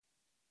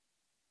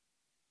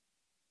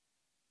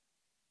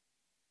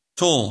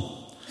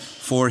Toll,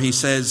 for he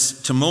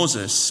says to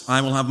Moses,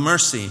 I will have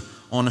mercy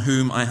on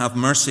whom I have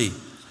mercy,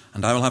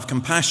 and I will have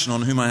compassion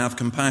on whom I have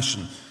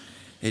compassion.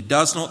 It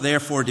does not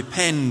therefore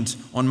depend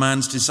on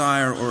man's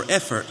desire or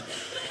effort,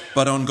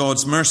 but on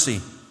God's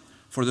mercy.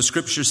 For the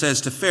scripture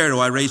says to Pharaoh,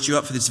 I raised you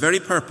up for this very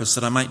purpose,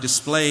 that I might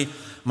display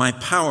my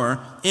power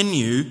in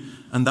you,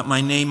 and that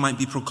my name might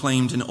be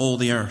proclaimed in all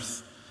the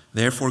earth.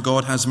 Therefore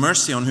God has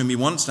mercy on whom he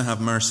wants to have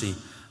mercy,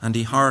 and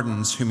he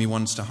hardens whom he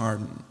wants to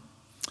harden.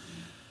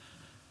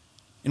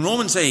 In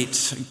Romans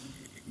 8,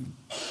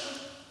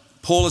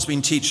 Paul has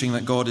been teaching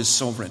that God is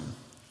sovereign.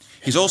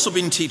 He's also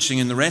been teaching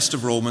in the rest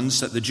of Romans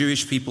that the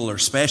Jewish people are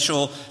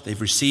special. They've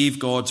received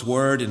God's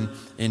word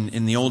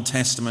in the Old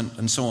Testament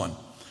and so on.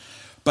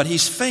 But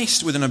he's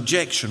faced with an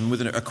objection,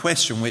 with a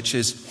question, which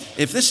is,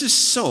 if this is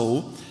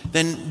so,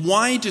 then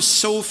why do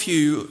so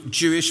few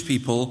Jewish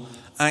people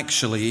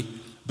actually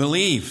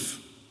believe?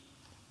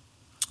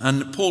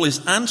 And Paul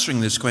is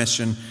answering this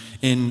question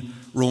in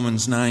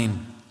Romans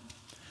 9.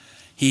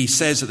 He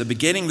says at the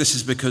beginning this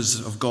is because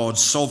of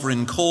God's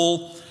sovereign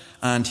call,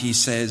 and he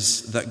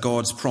says that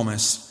God's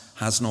promise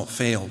has not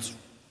failed.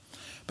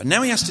 But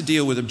now he has to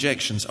deal with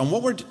objections. And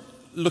what we're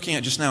looking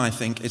at just now, I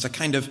think, is a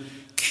kind of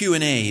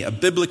Q&A, a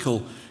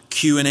biblical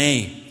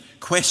Q&A,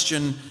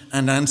 question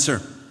and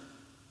answer.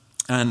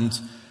 And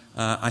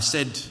I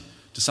said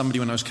to somebody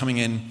when I was coming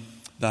in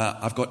that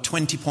I've got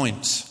 20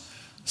 points,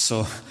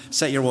 so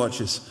set your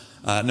watches.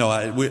 I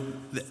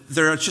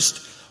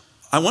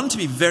want to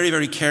be very,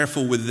 very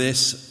careful with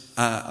this.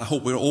 I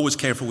hope we're always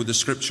careful with the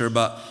scripture,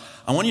 but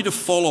I want you to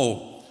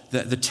follow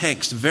the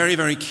text very,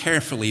 very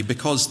carefully,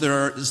 because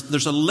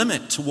there's a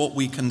limit to what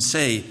we can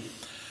say,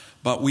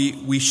 but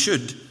we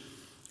should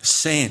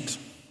say it.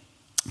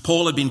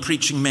 Paul had been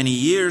preaching many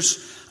years,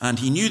 and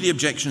he knew the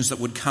objections that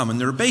would come, and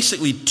there are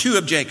basically two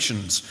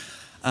objections,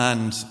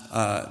 and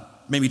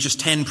maybe just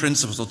 10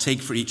 principles I'll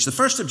take for each. The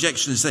first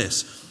objection is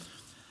this: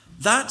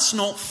 that's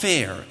not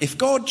fair. If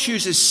God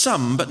chooses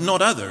some but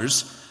not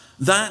others,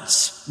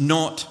 that's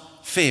not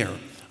fair.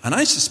 And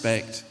I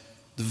suspect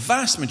the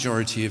vast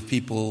majority of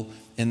people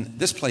in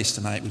this place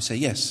tonight would say,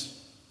 yes,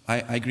 I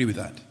agree with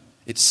that.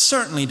 It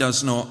certainly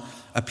does not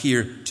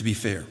appear to be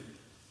fair.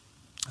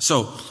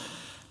 So,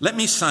 let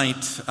me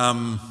cite,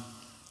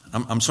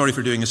 I'm sorry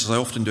for doing this as I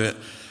often do it,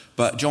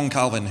 but John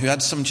Calvin, who had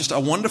just a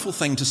wonderful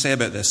thing to say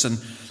about this. And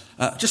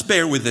just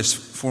bear with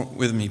this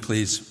with me,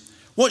 please.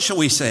 What shall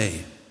we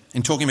say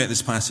in talking about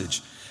this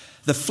passage?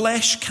 The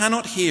flesh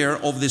cannot hear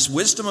of this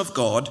wisdom of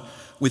God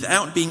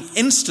without being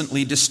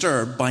instantly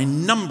disturbed by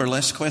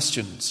numberless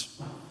questions.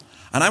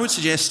 And I would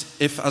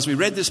suggest, if as we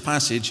read this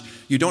passage,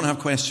 you don't have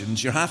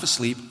questions, you're half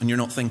asleep and you're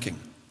not thinking.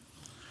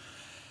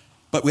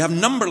 But we have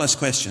numberless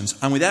questions,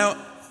 and without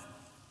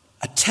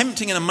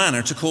attempting in a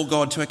manner to call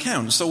God to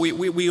account. So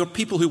we are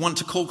people who want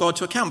to call God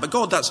to account. But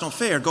God, that's not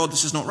fair. God,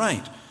 this is not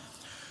right.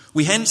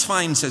 We hence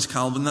find, says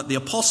Calvin, that the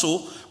apostle,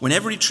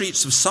 whenever he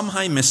treats of some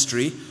high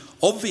mystery,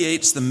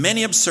 obviates the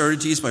many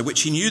absurdities by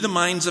which he knew the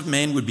minds of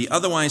men would be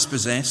otherwise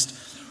possessed.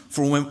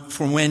 For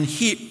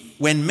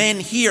when men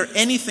hear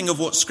anything of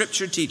what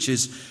Scripture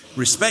teaches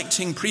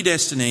respecting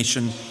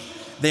predestination,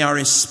 they are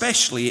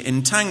especially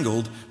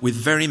entangled with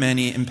very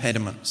many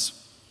impediments.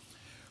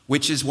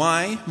 Which is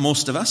why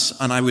most of us,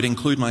 and I would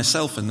include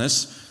myself in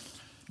this,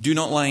 do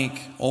not like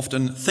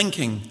often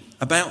thinking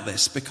about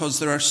this, because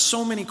there are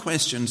so many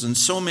questions and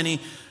so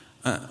many,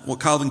 what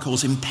Calvin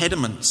calls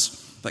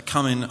impediments, that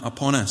come in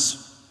upon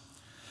us.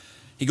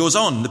 He goes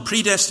on, the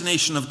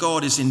predestination of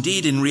God is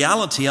indeed in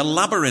reality a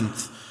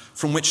labyrinth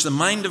from which the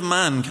mind of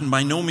man can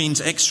by no means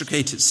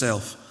extricate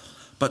itself.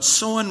 But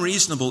so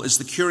unreasonable is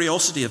the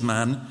curiosity of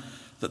man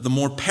that the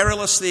more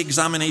perilous the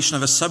examination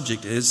of a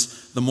subject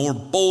is, the more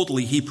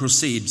boldly he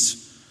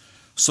proceeds.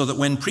 So that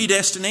when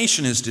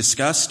predestination is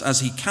discussed,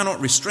 as he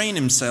cannot restrain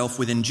himself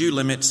within due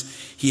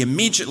limits, he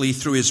immediately,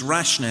 through his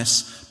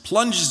rashness,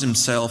 plunges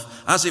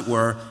himself, as it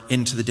were,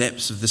 into the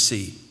depths of the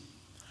sea.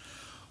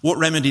 What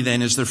remedy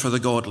then is there for the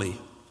godly?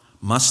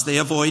 Must they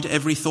avoid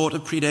every thought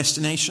of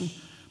predestination?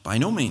 By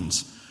no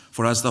means.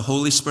 For as the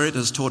Holy Spirit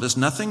has taught us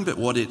nothing but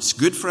what it's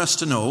good for us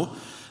to know,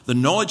 the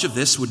knowledge of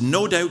this would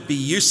no doubt be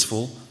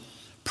useful,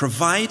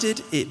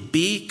 provided it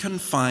be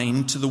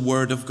confined to the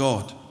Word of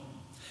God.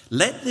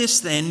 Let this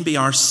then be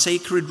our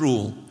sacred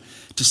rule,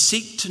 to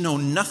seek to know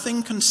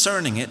nothing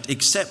concerning it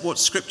except what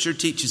Scripture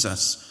teaches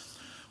us.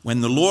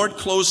 When the Lord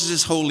closes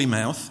his holy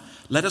mouth,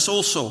 let us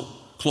also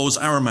close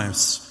our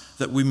mouths,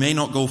 that we may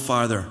not go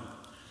farther.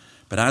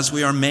 But as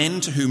we are men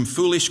to whom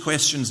foolish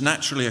questions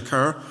naturally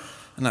occur,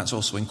 and that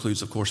also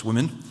includes, of course,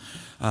 women,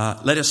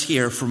 let us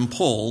hear from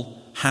Paul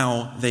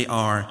how they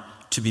are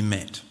to be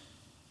met.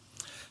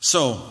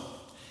 So,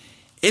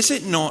 is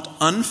it not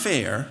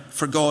unfair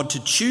for God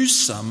to choose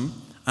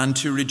some and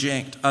to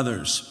reject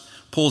others?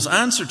 Paul's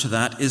answer to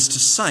that is to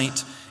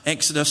cite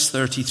Exodus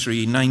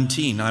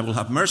 33:19. I will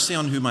have mercy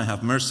on whom I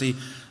have mercy,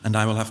 and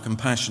I will have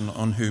compassion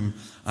on whom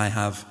I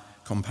have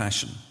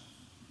compassion.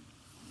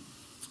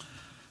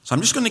 So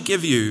I'm just going to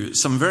give you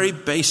some very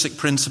basic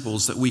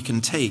principles that we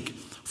can take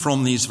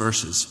from these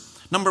verses.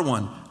 Number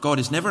one, God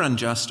is never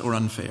unjust or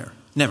unfair.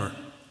 Never.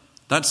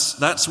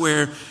 That's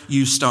where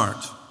you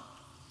start.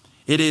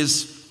 It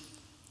is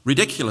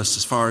ridiculous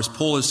as far as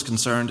Paul is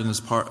concerned and as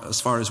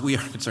far as we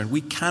are concerned.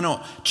 We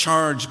cannot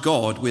charge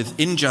God with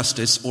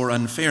injustice or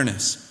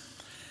unfairness.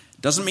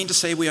 It doesn't mean to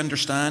say we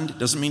understand. It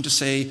doesn't mean to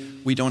say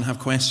we don't have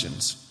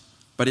questions.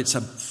 But it's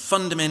a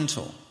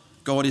fundamental.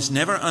 God is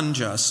never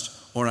unjust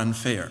or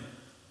unfair.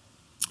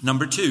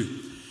 Number two,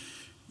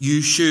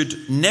 you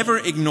should never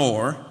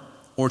ignore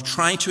or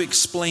try to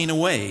explain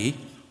away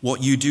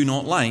what you do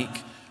not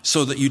like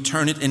so that you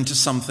turn it into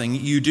something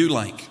you do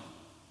like.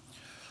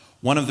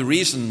 One of the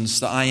reasons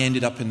that I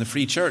ended up in the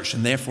Free Church,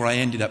 and therefore I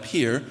ended up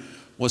here,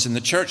 was in the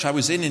church I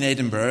was in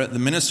Edinburgh. The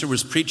minister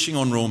was preaching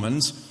on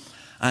Romans,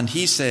 and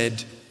he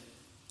said,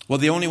 well,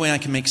 the only way I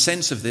can make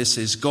sense of this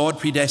is God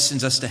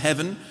predestines us to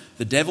heaven,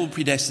 the devil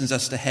predestines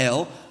us to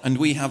hell, and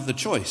we have the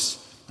choice.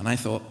 And I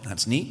thought,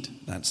 that's neat,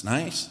 that's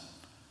nice,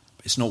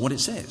 but it's not what it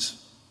says.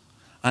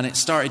 And it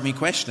started me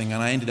questioning,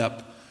 and I ended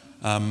up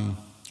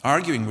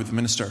arguing with the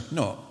minister,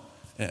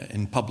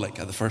 in public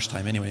at the first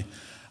time anyway.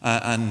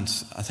 And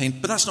I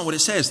think, but that's not what it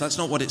says. That's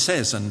not what it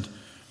says. And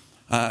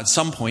at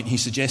some point he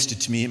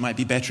suggested to me it might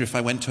be better if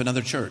I went to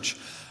another church.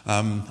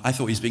 I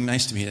thought he was being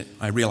nice to me.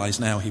 I realize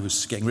now he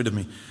was getting rid of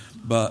me.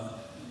 But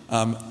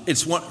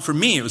for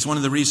me, it was one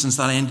of the reasons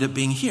that I ended up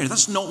being here.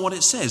 That's not what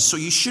it says. So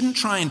you shouldn't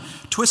try and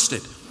twist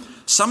it.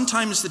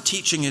 Sometimes the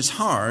teaching is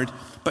hard,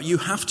 but you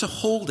have to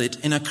hold it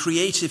in a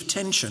creative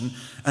tension,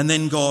 and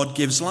then God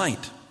gives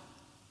light.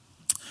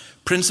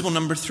 Principle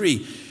number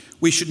 3.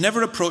 We should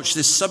never approach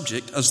this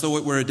subject as though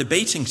it were a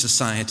debating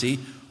society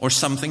or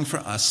something for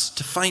us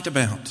to fight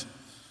about.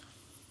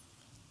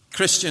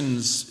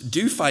 Christians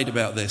do fight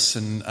about this,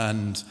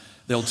 and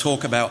they'll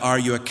talk about, are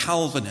you a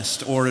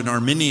Calvinist or an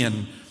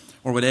Arminian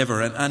or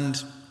whatever.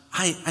 And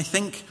I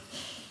think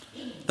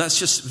that's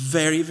just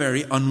very,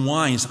 very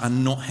unwise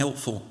and not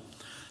helpful.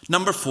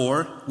 Number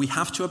 4, we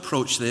have to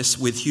approach this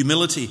with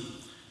humility.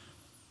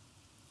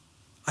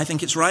 I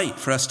think it's right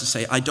for us to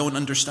say, I don't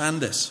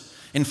understand this.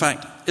 In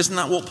fact, isn't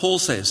that what Paul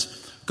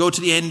says? Go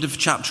to the end of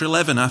chapter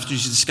 11 after you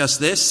discuss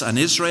this and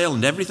Israel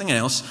and everything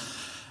else.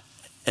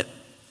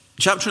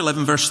 Chapter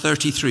 11, verse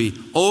 33.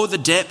 Oh, the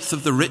depth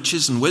of the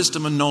riches and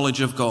wisdom and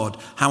knowledge of God.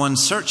 How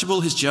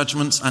unsearchable his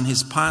judgments and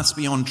his paths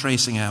beyond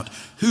tracing out.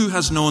 Who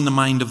has known the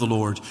mind of the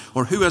Lord?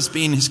 Or who has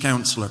been his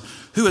counselor?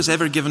 Who has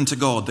ever given to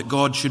God that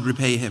God should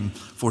repay him?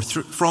 For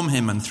from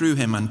him and through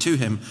him and to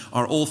him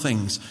are all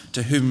things.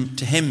 To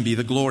him be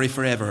the glory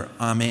forever.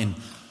 Amen.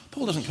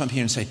 Paul doesn't come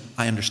here and say,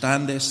 I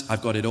understand this,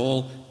 I've got it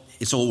all,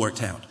 it's all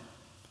worked out.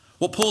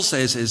 What Paul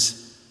says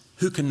is,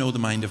 who can know the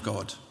mind of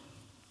God?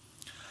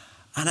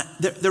 And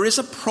there is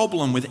a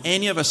problem with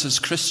any of us as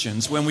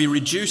Christians when we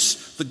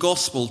reduce the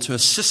gospel to a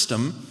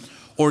system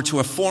or to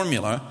a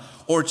formula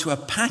or to a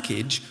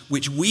package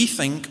which we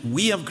think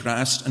we have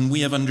grasped and we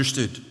have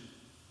understood.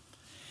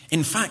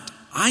 In fact,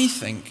 I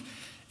think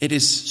it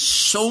is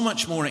so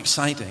much more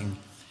exciting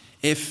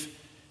if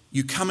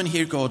you come and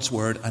hear God's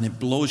word and it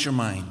blows your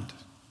mind.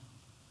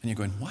 And you're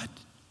going, what?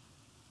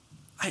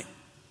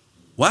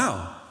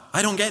 Wow,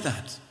 I don't get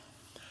that.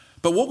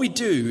 But what we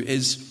do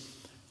is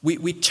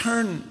we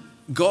turn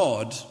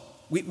God,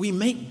 we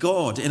make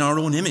God in our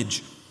own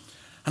image.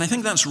 And I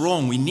think that's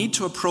wrong. We need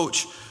to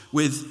approach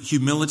with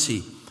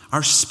humility.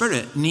 Our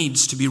spirit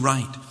needs to be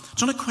right.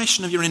 It's not a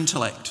question of your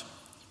intellect.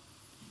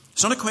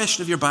 It's not a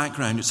question of your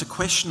background. It's a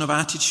question of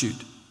attitude.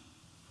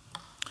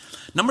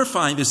 Number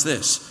 5 is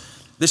this.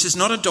 This is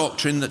not a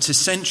doctrine that's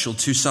essential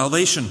to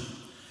salvation.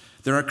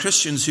 There are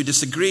Christians who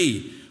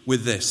disagree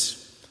with this.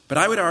 But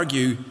I would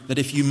argue that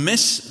if you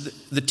miss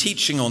the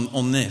teaching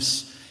on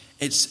this,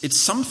 it's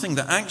something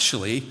that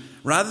actually,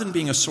 rather than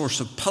being a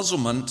source of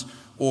puzzlement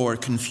or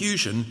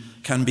confusion,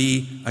 can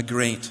be a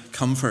great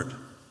comfort.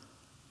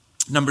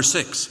 Number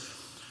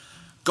 6,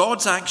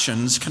 God's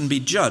actions can be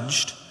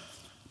judged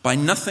by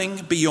nothing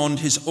beyond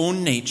his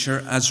own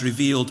nature as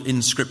revealed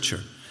in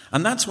Scripture.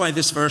 And that's why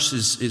this verse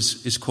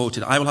is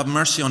quoted. I will have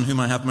mercy on whom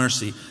I have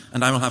mercy,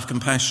 and I will have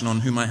compassion on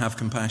whom I have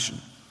compassion.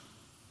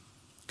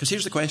 Because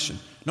here's the question.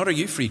 Not are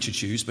you free to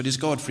choose, but is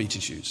God free to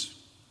choose?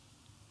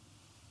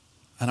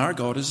 And our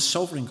God is a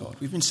sovereign God.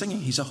 We've been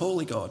singing, he's a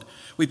holy God.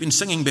 We've been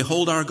singing,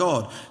 behold our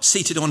God,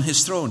 seated on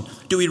his throne.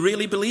 Do we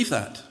really believe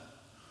that?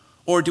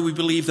 Or do we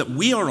believe that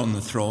we are on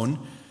the throne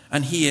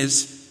and he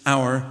is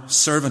our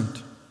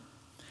servant?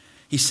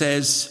 He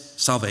says,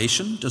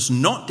 salvation does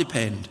not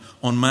depend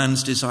on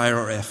man's desire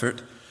or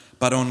effort,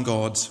 but on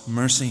God's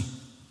mercy.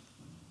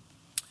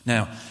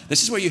 Now,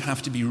 this is where you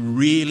have to be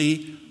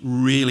really,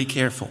 really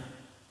careful.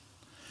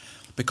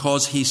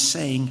 Because he's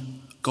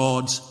saying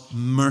God's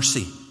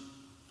mercy.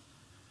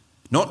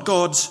 Not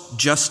God's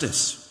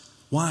justice.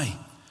 Why?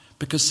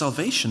 Because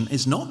salvation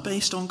is not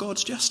based on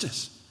God's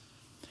justice.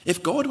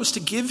 If God was to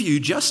give you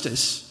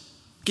justice,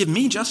 give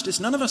me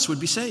justice, none of us would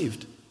be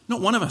saved. Not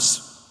one of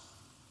us.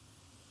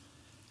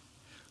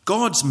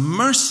 God's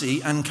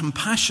mercy and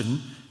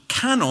compassion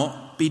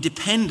cannot be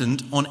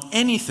dependent on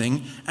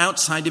anything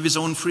outside of his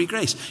own free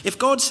grace. If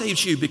God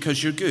saves you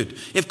because you're good,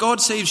 if God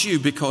saves you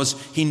because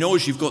he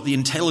knows you've got the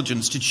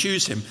intelligence to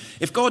choose him,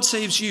 if God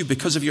saves you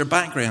because of your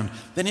background,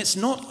 then it's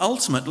not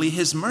ultimately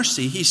his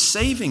mercy. He's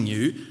saving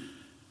you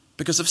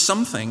because of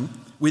something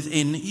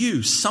within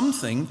you,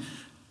 something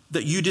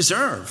that you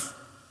deserve.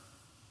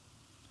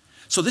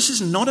 So this is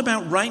not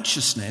about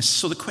righteousness,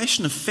 so the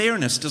question of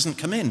fairness doesn't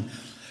come in.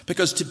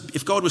 Because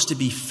if God was to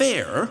be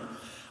fair,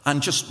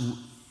 and just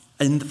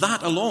in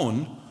that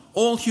alone,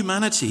 all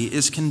humanity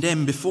is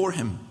condemned before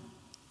him.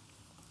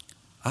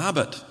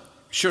 But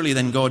surely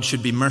then God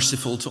should be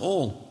merciful to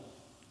all.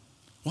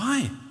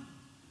 Why?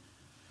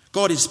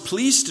 God is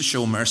pleased to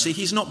show mercy.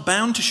 He's not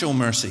bound to show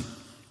mercy.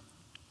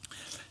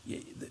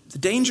 The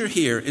danger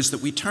here is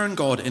that we turn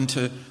God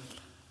into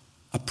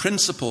a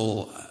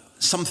principle,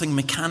 something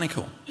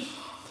mechanical,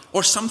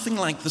 or something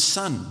like the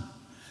sun.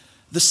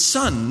 The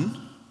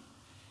sun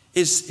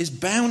is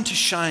bound to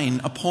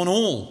shine upon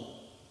all.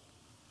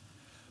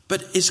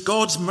 But is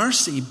God's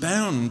mercy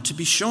bound to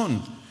be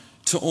shown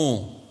to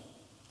all?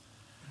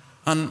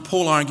 And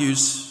Paul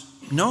argues,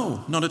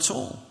 no, not at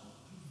all.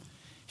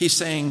 He's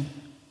saying,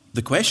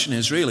 the question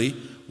is really,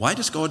 why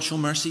does God show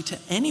mercy to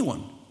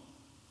anyone?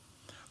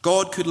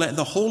 God could let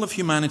the whole of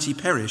humanity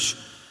perish,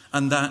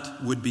 and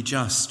that would be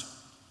just.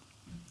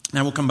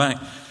 Now we'll come back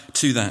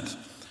to that.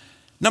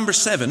 Number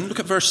 7, look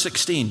at verse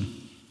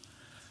 16.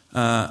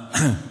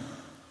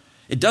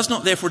 It does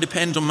not therefore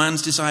depend on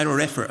man's desire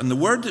or effort. And the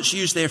word that's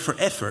used there for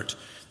effort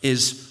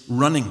is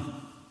running.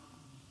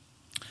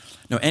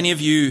 Now, any of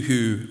you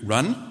who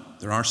run,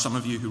 there are some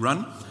of you who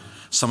run.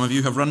 Some of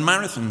you have run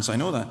marathons, I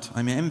know that.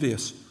 I'm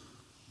envious.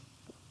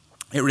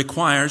 It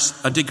requires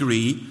a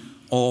degree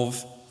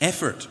of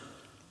effort.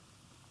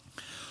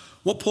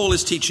 What Paul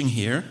is teaching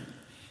here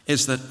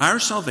is that our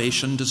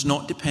salvation does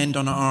not depend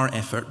on our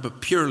effort,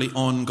 but purely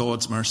on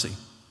God's mercy.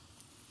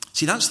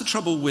 See, that's the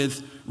trouble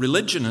with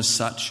religion as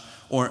such,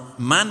 or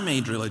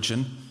man-made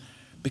religion,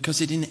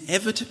 because it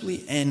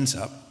inevitably ends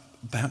up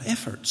about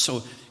effort.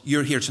 So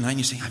you're here tonight and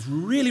you say, I've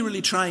really,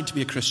 really tried to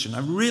be a Christian.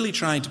 I've really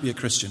tried to be a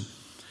Christian.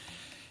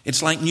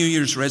 It's like New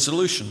Year's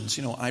resolutions.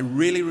 I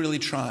really, really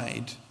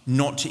tried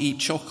not to eat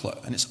chocolate,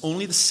 and it's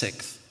only the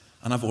 6th,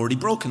 and I've already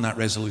broken that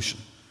resolution.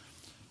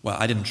 Well,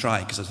 I didn't try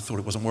because I thought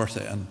it wasn't worth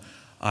it, and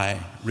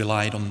I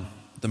relied on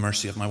the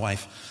mercy of my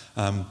wife.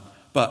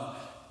 But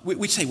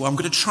we say, well, I'm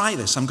going to try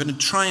this. I'm going to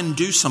try and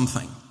do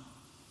something.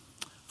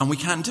 And we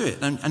can't do it.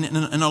 And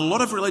in a lot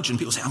of religion,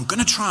 people say, I'm going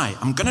to try.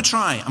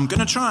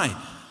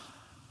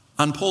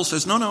 And Paul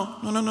says, no.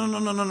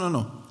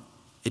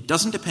 It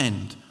doesn't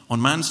depend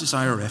on man's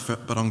desire or effort,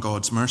 but on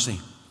God's mercy.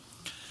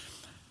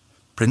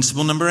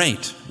 Principle number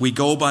 8, we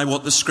go by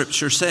what the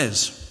Scripture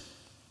says.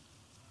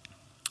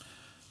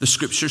 The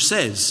Scripture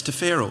says to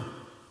Pharaoh.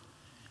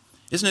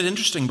 Isn't it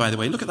interesting, by the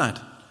way? Look at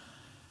that.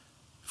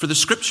 For the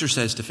Scripture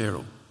says to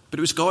Pharaoh, but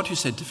it was God who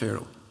said to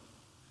Pharaoh.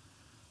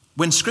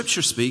 When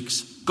Scripture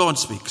speaks, God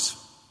speaks.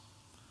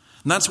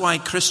 And that's why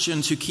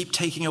Christians who keep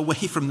taking away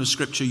from the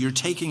Scripture, you're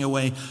taking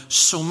away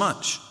so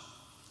much.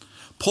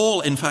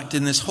 Paul, in fact,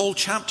 in this whole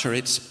chapter,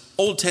 it's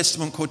Old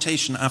Testament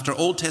quotation after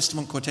Old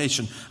Testament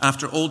quotation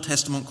after Old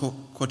Testament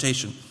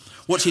quotation.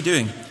 What's he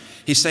doing?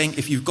 He's saying,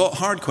 if you've got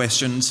hard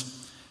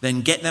questions,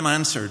 then get them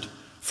answered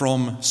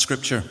from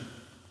Scripture.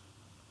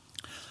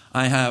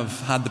 I have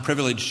had the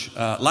privilege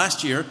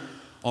last year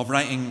of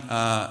writing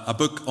a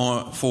book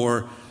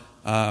for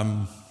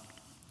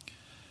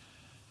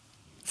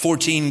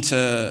 14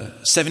 to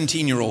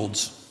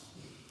 17-year-olds.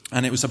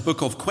 And it was a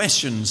book of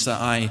questions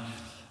that I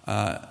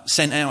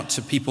sent out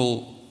to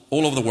people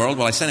all over the world.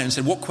 Well, I sent out and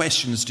said, what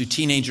questions do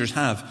teenagers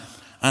have?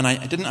 And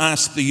I didn't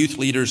ask the youth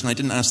leaders and I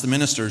didn't ask the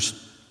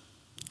ministers.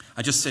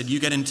 I just said, you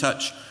get in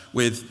touch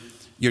with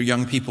your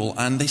young people.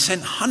 And they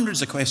sent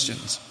hundreds of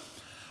questions.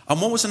 And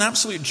what was an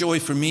absolute joy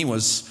for me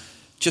was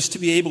just to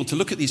be able to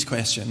look at these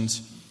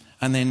questions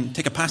and then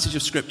take a passage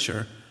of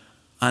Scripture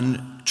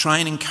and try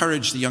and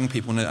encourage the young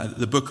people. And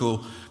the book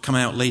will come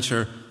out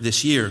later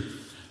this year.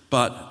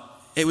 But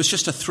it was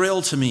just a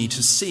thrill to me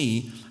to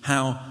see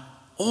how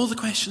all the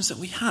questions that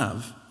we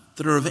have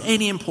that are of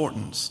any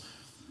importance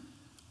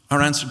are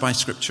answered by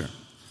Scripture.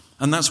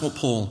 And that's what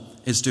Paul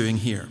is doing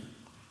here.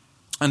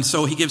 And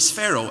so he gives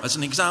Pharaoh as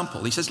an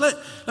example. He says, let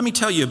me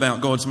tell you about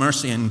God's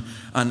mercy and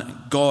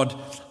God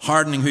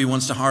hardening who he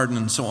wants to harden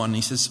and so on. And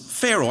he says,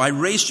 Pharaoh, I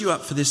raised you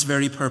up for this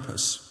very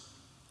purpose.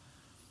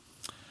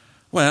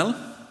 Well,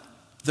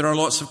 there are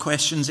lots of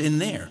questions in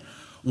there.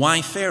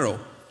 Why Pharaoh?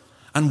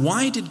 And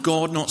why did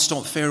God not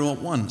stop Pharaoh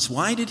at once?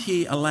 Why did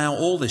he allow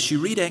all this?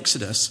 You read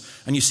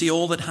Exodus and you see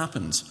all that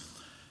happens.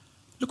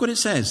 Look what it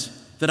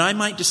says. That I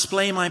might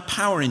display my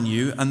power in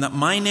you and that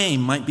my name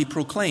might be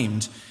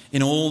proclaimed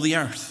in all the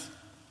earth.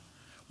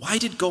 Why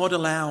did God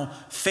allow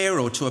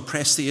Pharaoh to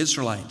oppress the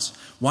Israelites?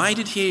 Why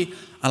did he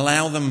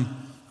allow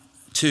them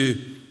to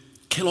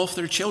kill off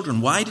their children?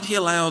 Why did he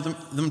allow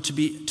them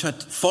to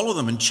follow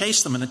them and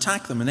chase them and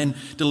attack them and then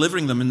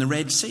delivering them in the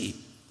Red Sea?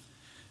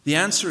 The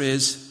answer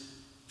is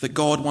that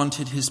God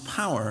wanted his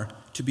power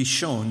to be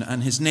shown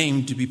and his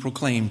name to be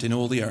proclaimed in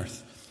all the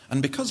earth.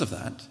 And because of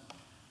that,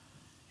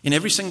 in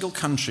every single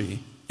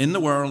country in the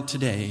world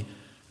today,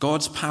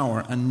 God's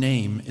power and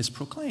name is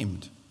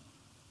proclaimed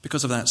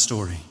because of that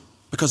story,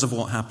 because of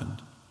what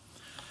happened.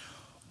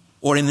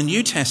 Or in the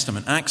New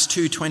Testament, Acts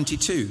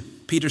 2:22,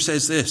 Peter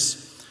says this,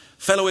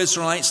 "Fellow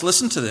Israelites,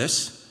 listen to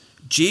this.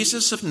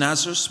 Jesus of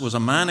Nazareth was a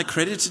man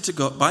accredited to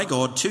God, by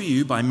God to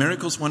you by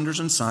miracles, wonders,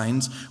 and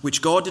signs,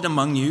 which God did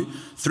among you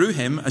through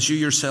him, as you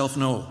yourself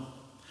know.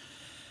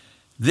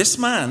 This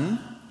man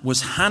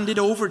was handed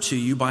over to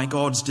you by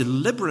God's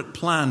deliberate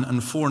plan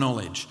and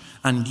foreknowledge,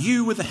 and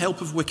you, with the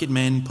help of wicked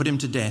men, put him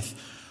to death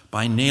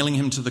by nailing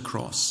him to the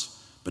cross.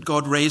 But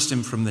God raised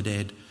him from the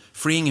dead,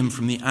 freeing him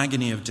from the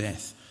agony of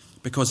death,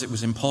 because it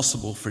was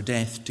impossible for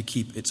death to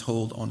keep its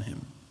hold on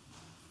him."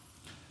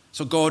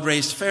 So God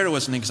raised Pharaoh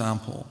as an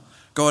example.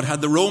 God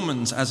had the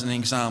Romans as an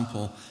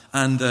example,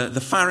 and the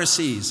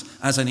Pharisees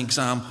as an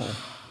example.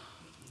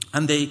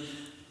 And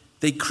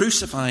they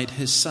crucified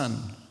his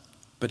son,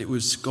 but it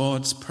was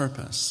God's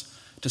purpose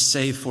to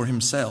save for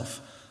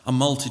himself a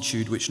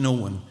multitude which no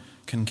one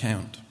can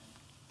count.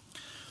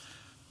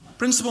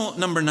 Principle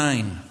number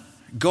 9,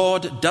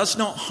 God does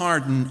not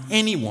harden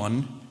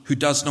anyone who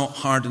does not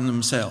harden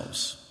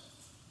themselves.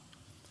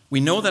 We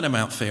know that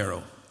about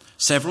Pharaoh.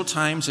 Several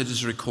times it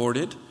is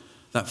recorded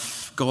that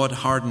God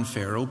hardened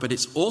Pharaoh, but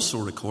it's also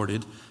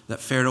recorded that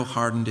Pharaoh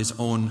hardened his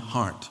own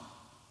heart.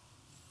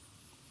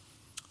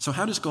 So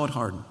how does God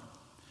harden?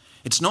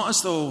 It's not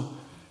as though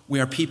we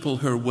are people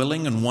who are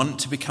willing and want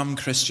to become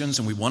Christians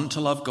and we want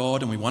to love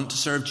God and we want to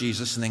serve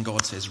Jesus, and then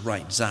God says,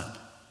 right, zap,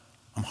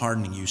 I'm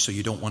hardening you so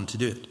you don't want to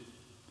do it.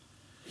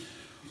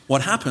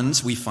 What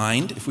happens, we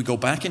find, if we go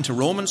back into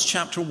Romans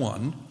chapter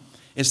 1,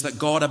 is that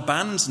God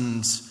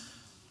abandons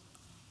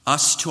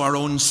us to our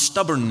own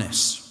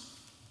stubbornness.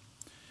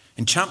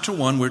 In chapter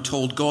 1, we're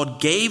told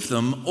God gave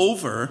them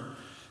over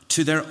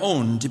to their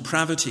own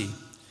depravity.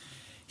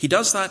 He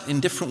does that in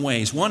different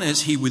ways. One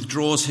is he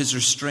withdraws his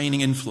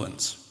restraining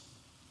influence.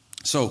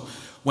 So,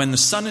 when the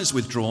sun is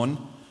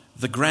withdrawn,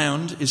 the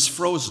ground is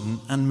frozen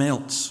and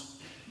melts.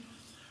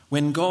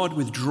 When God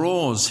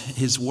withdraws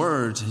his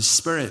word, his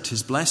spirit,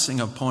 his blessing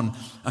upon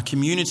a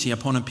community,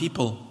 upon a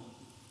people,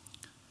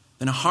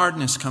 then a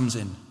hardness comes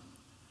in.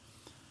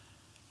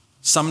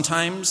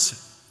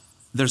 Sometimes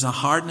there's a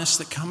hardness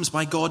that comes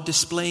by God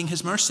displaying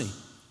his mercy.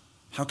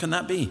 How can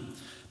that be?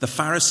 The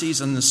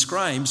Pharisees and the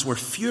scribes were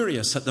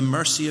furious at the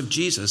mercy of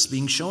Jesus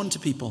being shown to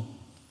people.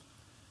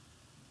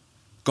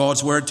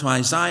 God's word to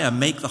Isaiah,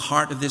 "Make the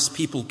heart of this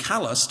people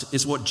calloused,"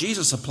 is what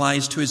Jesus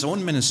applies to his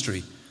own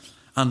ministry,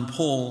 and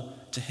Paul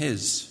to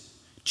his.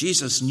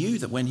 Jesus knew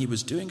that when he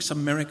was doing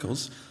some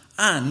miracles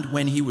and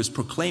when he was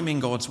proclaiming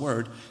God's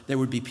word, there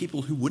would be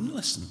people who wouldn't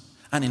listen.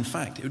 And in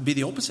fact, it would be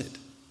the opposite.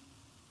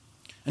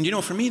 And you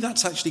know, for me,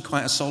 that's actually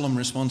quite a solemn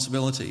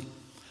responsibility.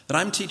 That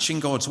I'm teaching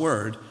God's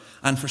word,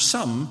 and for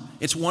some,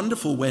 it's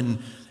wonderful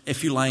when,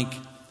 if you like,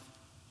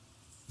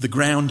 the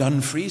ground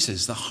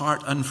unfreezes, the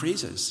heart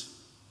unfreezes.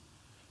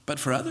 But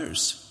for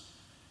others,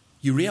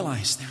 you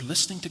realize they're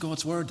listening to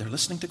God's word, they're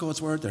listening to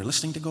God's word, they're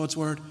listening to God's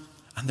word,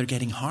 and they're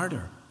getting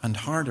harder and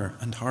harder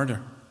and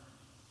harder.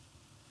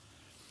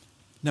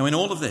 Now, in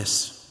all of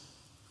this,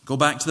 go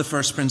back to the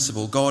first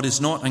principle. God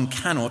is not and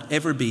cannot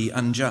ever be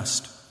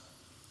unjust.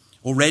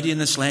 Already in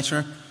this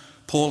letter,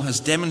 Paul has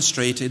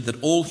demonstrated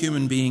that all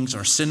human beings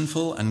are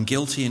sinful and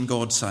guilty in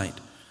God's sight.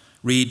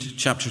 Read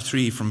chapter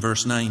 3 from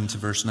verse 9 to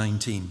verse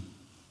 19.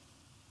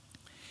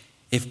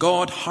 If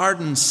God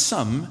hardens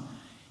some,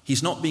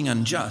 he's not being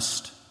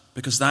unjust,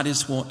 because that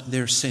is what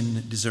their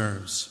sin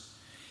deserves.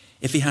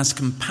 If he has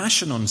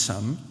compassion on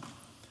some,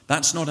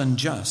 that's not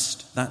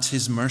unjust, that's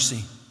his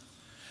mercy.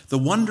 The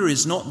wonder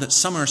is not that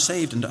some are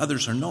saved and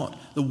others are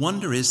not. The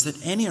wonder is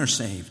that any are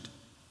saved.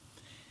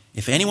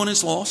 If anyone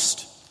is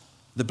lost,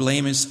 the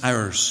blame is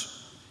ours.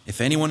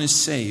 If anyone is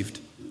saved,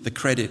 the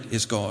credit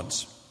is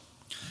God's.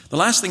 The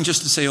last thing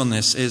just to say on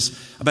this is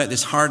about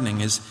this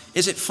hardening is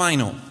it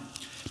final?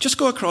 Just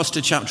go across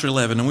to chapter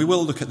 11, and we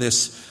will look at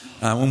this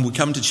when we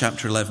come to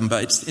chapter 11,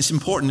 but it's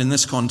important in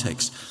this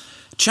context.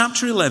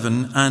 Chapter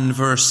 11 and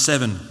verse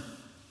 7.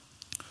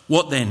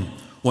 What then?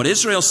 What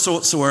Israel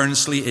sought so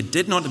earnestly, it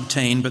did not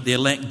obtain, but the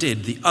elect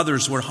did. The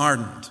others were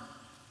hardened.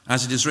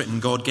 As it is written,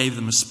 God gave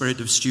them a spirit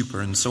of stupor,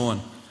 and so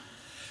on.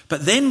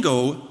 But then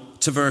go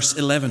to verse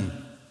 11.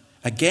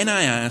 Again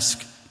I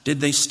ask, did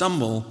they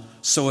stumble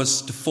so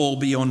as to fall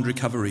beyond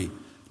recovery?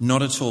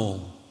 Not at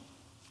all.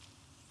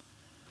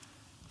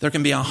 There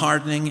can be a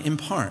hardening in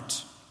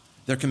part.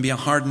 There can be a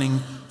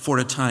hardening for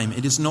a time.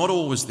 It is not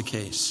always the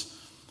case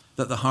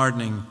that the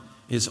hardening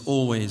is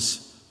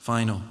always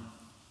final.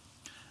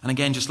 And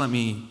again, just let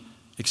me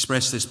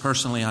express this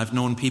personally. I've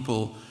known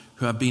people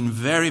who have been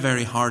very,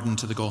 very hardened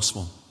to the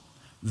gospel.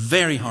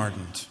 Very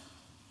hardened.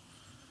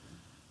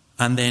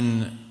 And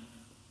then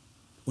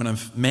when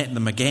I've met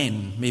them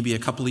again, maybe a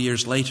couple of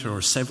years later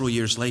or several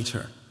years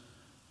later,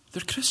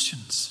 they're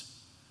Christians.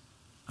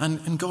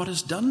 And God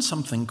has done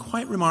something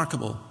quite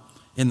remarkable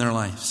in their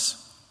lives.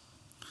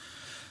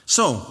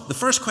 So, the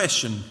first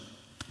question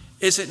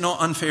Is it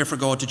not unfair for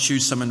God to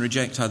choose some and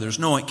reject others?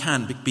 No, it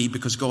can't be,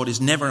 because God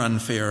is never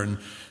unfair, and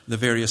the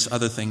various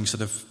other things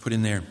that I've put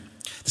in there.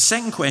 The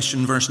second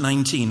question, verse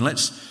 19,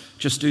 let's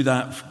just do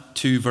that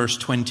to verse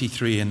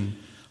 23, and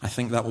I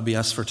think that will be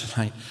us for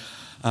tonight.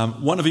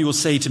 One of you will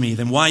say to me,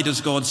 then why does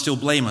God still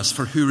blame us?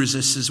 For who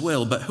resists his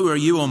will? But who are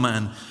you, O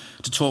man,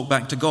 to talk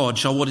back to God?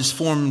 Shall what is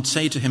formed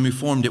say to him who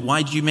formed it,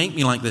 why do you make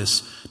me like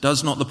this?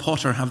 Does not the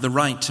potter have the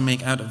right to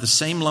make out of the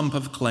same lump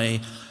of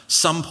clay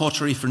some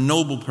pottery for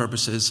noble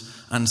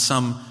purposes and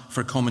some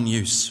for common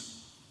use?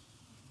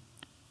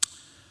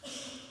 Do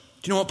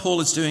you know what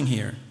Paul is doing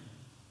here?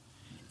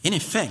 In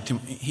effect,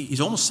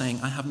 he's almost saying,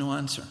 I have no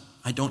answer.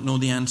 I don't know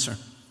the answer.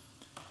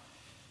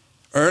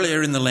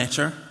 Earlier in the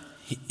letter,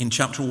 in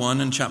chapter 1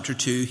 and chapter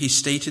 2, he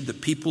stated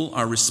that people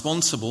are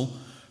responsible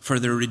for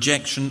their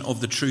rejection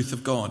of the truth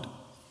of God.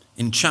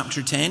 In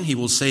chapter 10, he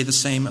will say the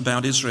same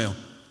about Israel.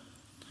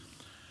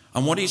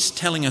 And what he's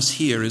telling us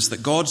here is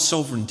that God's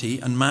sovereignty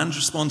and man's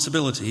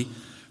responsibility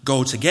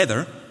go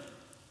together,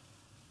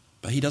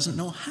 but he doesn't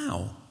know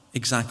how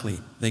exactly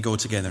they go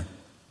together.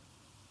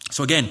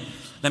 So again,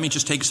 let me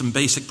just take some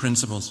basic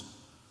principles.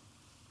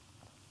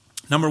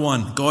 Number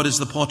 1, God is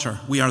the potter,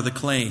 we are the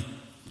clay.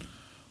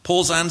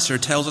 Paul's answer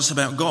tells us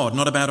about God,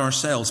 not about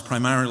ourselves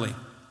primarily.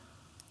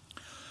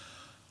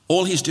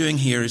 All he's doing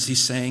here is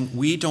he's saying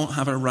we don't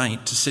have a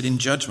right to sit in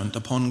judgment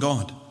upon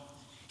God.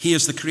 He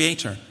is the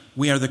creator.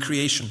 We are the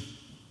creation.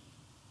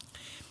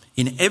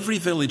 In every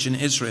village in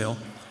Israel,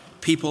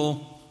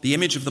 the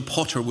image of the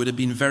potter would have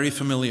been very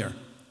familiar.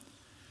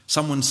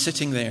 Someone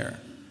sitting there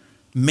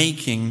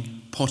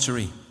making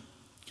pottery.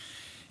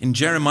 In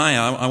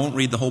Jeremiah, I won't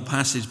read the whole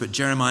passage, but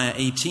Jeremiah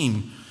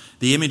 18,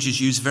 the image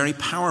is used very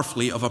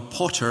powerfully of a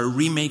potter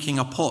remaking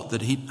a pot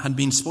that had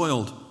been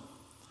spoiled.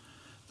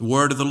 The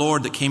word of the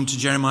Lord that came to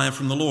Jeremiah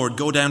from the Lord,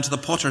 go down to the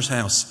potter's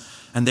house,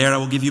 and there I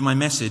will give you my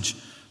message.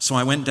 So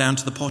I went down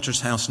to the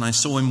potter's house, and I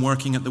saw him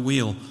working at the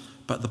wheel.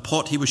 But the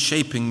pot he was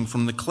shaping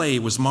from the clay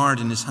was marred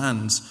in his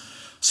hands.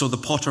 So the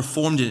potter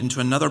formed it into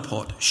another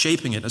pot,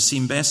 shaping it as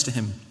seemed best to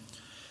him.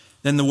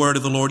 Then the word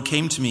of the Lord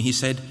came to me. He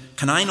said,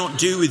 can I not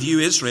do with you,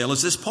 Israel,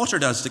 as this potter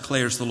does,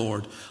 declares the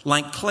Lord?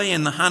 Like clay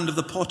in the hand of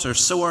the potter,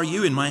 so are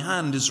you in my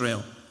hand,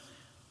 Israel.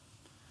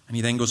 And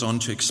he then goes on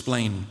to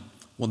explain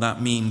what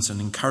that means and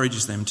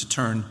encourages them to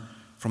turn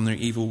from their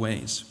evil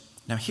ways.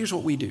 Now here's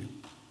what we do.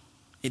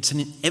 It's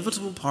an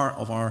inevitable part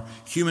of our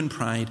human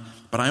pride,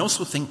 but I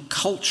also think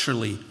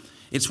culturally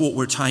it's what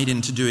we're tied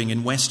into doing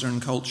in Western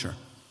culture.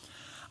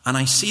 And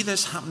I see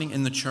this happening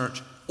in the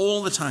church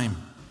all the time.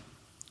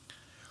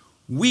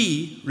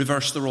 We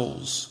reverse the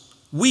roles.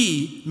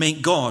 We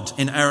make God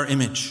in our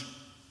image.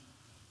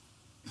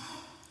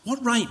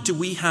 What right do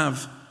we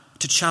have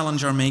to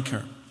challenge our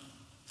Maker?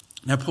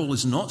 Now, Paul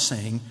is not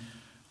saying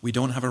we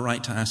don't have a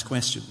right to ask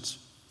questions.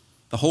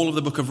 The whole of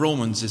the book of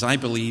Romans is, I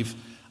believe,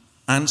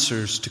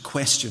 answers to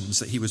questions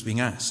that he was being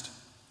asked.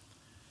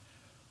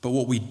 But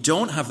what we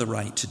don't have the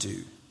right to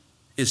do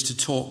is to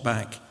talk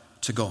back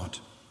to God.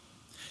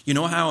 You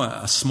know how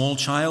a small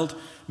child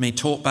may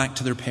talk back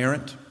to their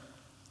parent?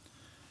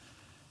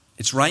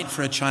 It's right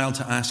for a child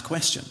to ask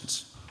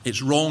questions.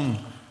 It's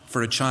wrong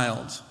for a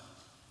child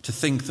to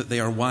think that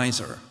they are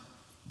wiser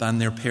than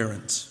their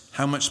parents.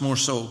 How much more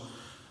so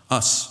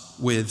us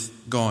with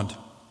God?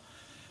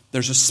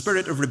 There's a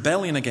spirit of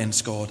rebellion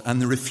against God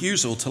and the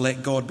refusal to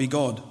let God be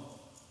God.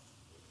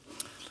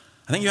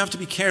 I think you have to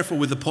be careful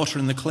with the potter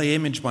and the clay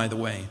image, by the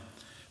way,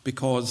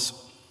 because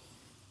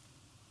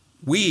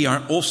we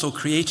are also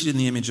created in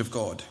the image of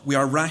God. We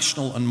are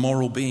rational and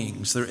moral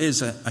beings. There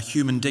is a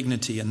human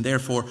dignity, and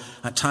therefore,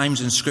 at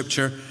times in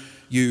Scripture,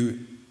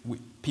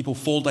 people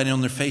fall down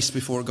on their face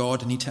before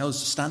God, and he tells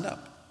us to stand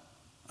up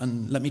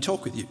and let me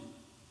talk with you.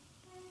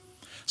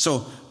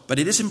 But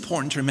it is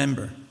important to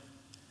remember,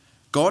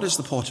 God is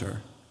the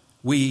potter,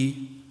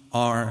 we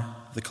are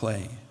the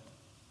clay.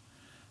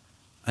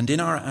 And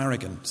in our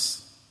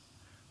arrogance,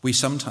 we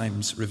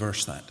sometimes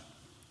reverse that.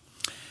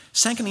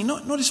 Secondly,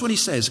 notice what he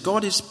says.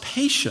 God is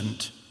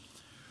patient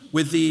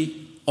with the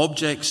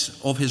objects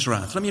of his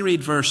wrath. Let me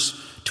read verse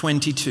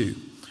 22.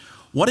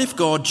 What if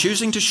God,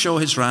 choosing to show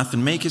his wrath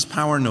and make his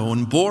power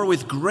known, bore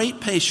with great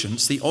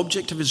patience the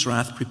object of his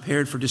wrath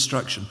prepared for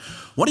destruction?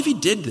 What if he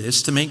did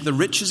this to make the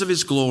riches of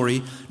his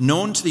glory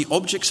known to the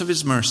objects of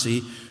his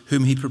mercy,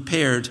 whom he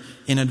prepared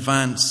in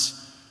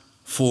advance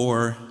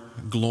for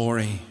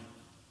glory?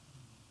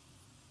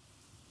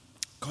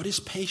 God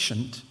is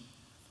patient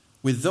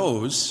with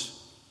those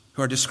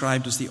who are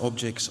described as the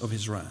objects of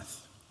his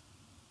wrath,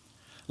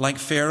 like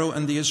Pharaoh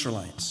and the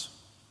Israelites.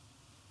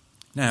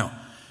 Now,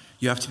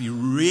 you have to be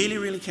really,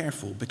 really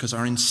careful, because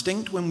our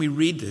instinct when we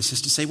read this is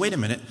to say, wait a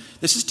minute,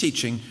 this is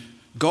teaching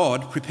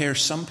God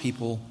prepares some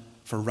people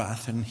for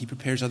wrath and he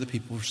prepares other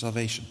people for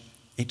salvation.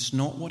 It's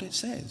not what it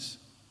says.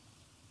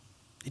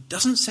 It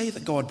doesn't say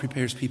that God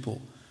prepares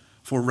people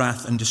for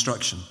wrath and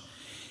destruction.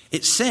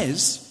 It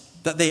says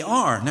that they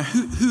are. Now,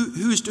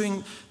 who is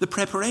doing the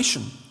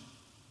preparation?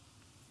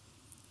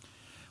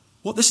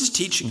 What this is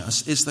teaching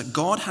us is that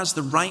God has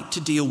the right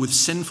to deal with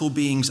sinful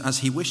beings as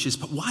he wishes.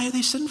 But why are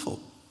they sinful?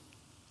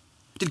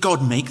 Did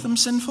God make them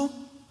sinful?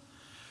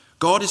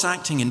 God is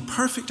acting in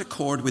perfect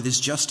accord with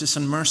his justice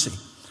and mercy.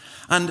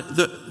 And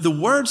the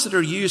words that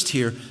are used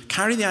here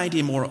carry the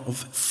idea more of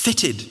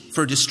fitted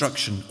for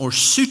destruction or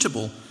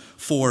suitable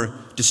for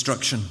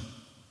destruction.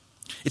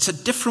 It's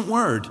a different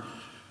word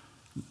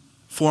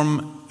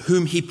from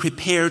whom he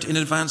prepared in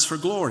advance for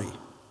glory.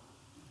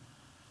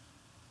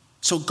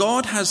 So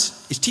God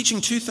is teaching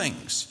two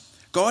things.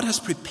 God has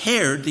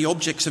prepared the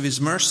objects of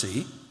his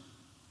mercy,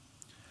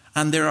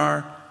 and there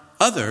are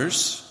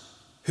others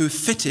who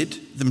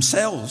fitted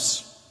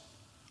themselves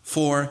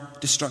for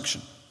destruction.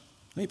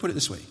 Let me put it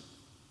this way,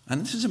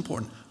 and this is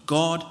important.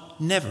 God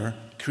never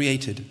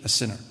created a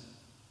sinner.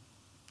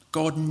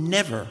 God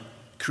never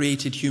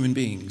created human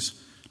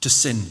beings to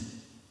sin.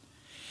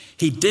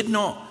 He did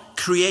not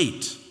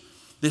create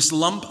this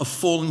lump of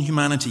fallen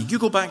humanity. You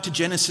go back to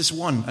Genesis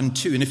 1 and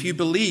 2, and if you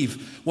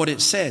believe what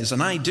it says,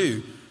 and I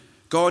do,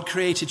 God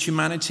created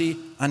humanity,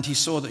 and he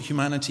saw that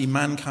humanity,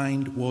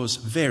 mankind, was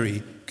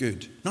very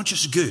good. Not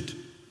just good,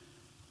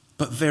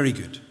 but very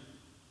good.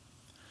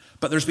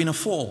 But there's been a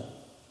fall.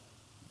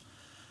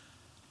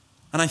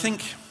 And I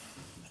think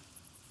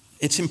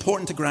it's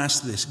important to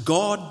grasp this.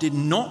 God did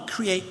not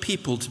create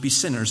people to be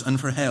sinners and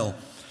for hell.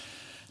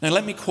 Now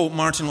let me quote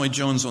Martin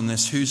Lloyd-Jones on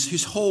this,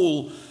 whose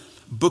whole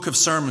book of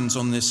sermons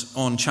on this,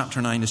 on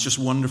chapter 9, is just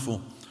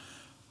wonderful.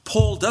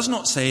 Paul does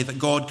not say that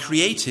God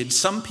created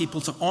some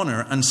people to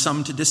honor and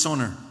some to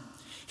dishonor.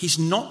 He's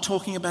not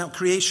talking about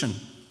creation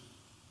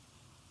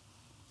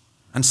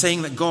and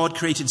saying that God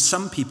created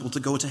some people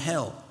to go to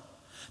hell.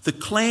 The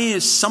clay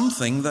is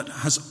something that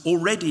has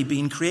already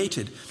been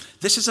created.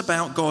 This is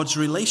about God's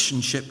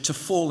relationship to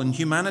fallen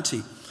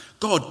humanity.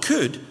 God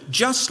could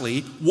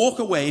justly walk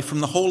away from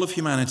the whole of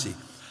humanity.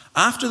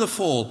 After the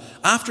fall,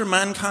 after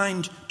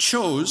mankind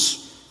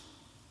chose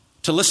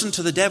to listen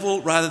to the devil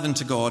rather than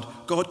to God,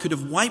 God could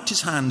have wiped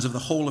his hands of the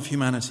whole of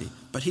humanity,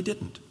 but he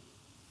didn't.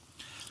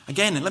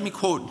 Again, let me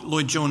quote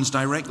Lloyd-Jones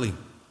directly,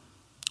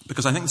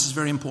 because I think this is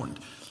very important.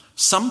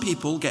 Some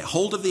people get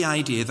hold of the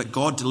idea that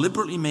God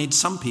deliberately made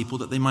some people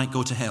that they might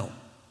go to hell.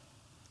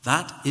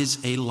 That is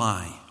a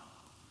lie.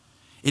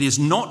 It is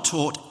not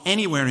taught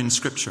anywhere in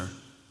Scripture.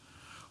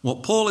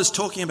 What Paul is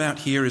talking about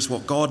here is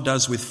what God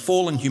does with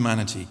fallen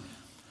humanity,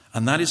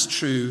 and that is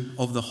true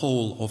of the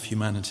whole of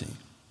humanity.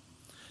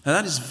 Now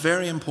that is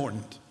very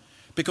important,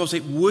 because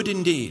it would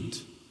indeed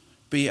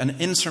be an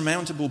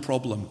insurmountable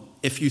problem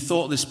if you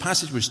thought this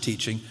passage was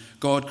teaching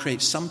God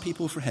creates some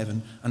people for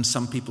heaven and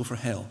some people for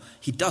hell.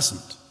 He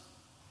doesn't.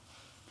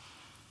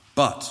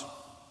 But,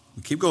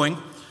 we keep going,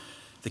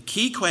 the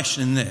key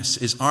question in this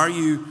is, are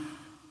you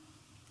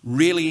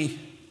really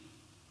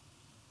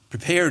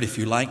prepared, if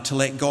you like, to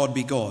let God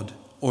be God?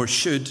 Or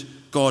should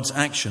God's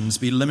actions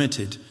be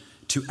limited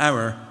to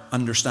our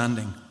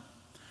understanding?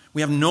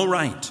 We have no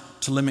right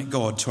to limit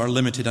God to our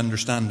limited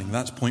understanding.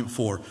 That's point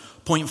 4.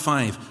 Point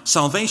 5,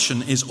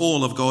 salvation is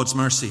all of God's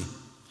mercy.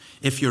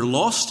 If you're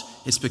lost,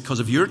 it's because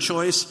of your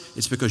choice,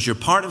 it's because you're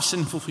part of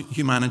sinful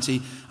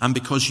humanity, and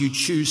because you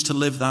choose to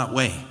live that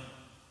way.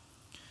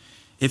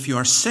 If you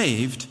are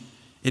saved,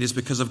 it is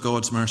because of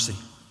God's mercy.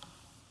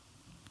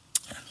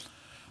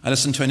 I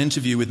listened to an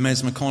interview with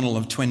Mez McConnell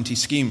of 20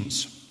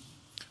 Schemes,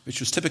 which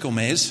was typical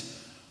Mez,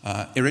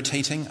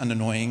 irritating and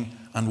annoying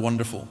and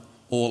wonderful,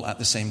 all at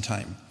the same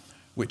time,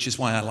 which is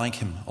why I like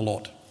him a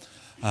lot.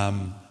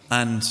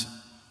 And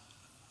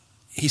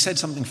he said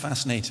something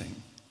fascinating.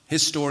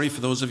 His story, for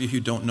those of you who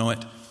don't know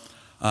it,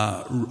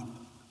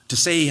 to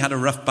say he had a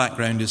rough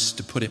background is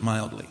to put it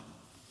mildly.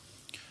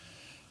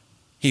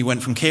 He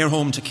went from care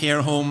home to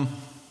care home.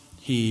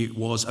 He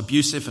was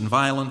abusive and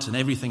violent and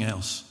everything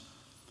else.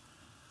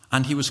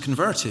 And he was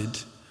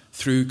converted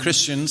through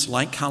Christians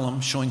like Callum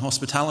showing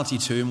hospitality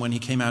to him when he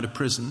came out of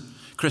prison,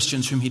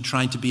 Christians whom he'd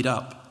tried to beat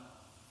up.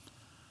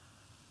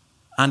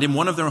 And in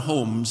one of their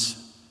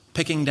homes,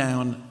 picking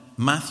down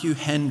Matthew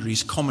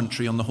Henry's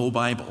commentary on the whole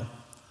Bible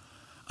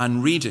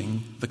and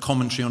reading the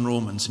commentary on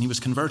Romans. And he was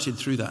converted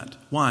through that.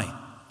 Why?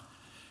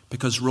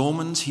 Because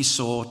Romans, he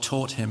saw,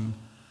 taught him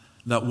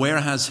that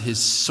whereas his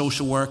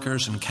social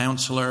workers and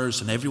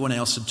counselors and everyone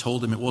else had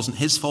told him it wasn't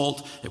his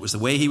fault, it was the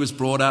way he was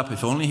brought up,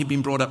 if only he'd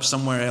been brought up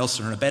somewhere else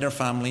or in a better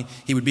family,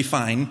 he would be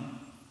fine.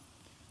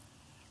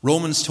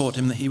 Romans taught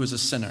him that he was a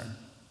sinner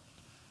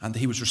and that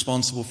he was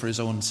responsible for his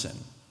own sin.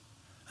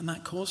 And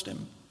that caused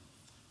him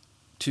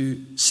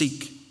to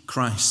seek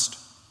Christ.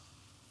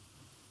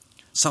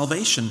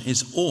 Salvation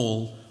is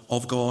all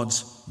of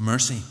God's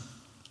mercy.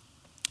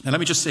 Now let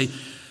me just say,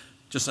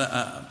 just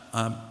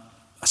a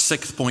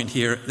sixth point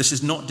here. This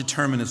is not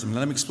determinism.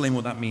 Let me explain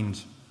what that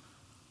means.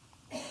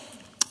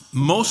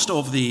 Most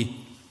of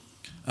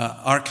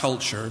our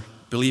culture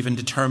believe in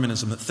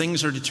determinism, that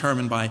things are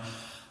determined by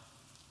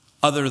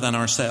other than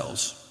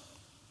ourselves.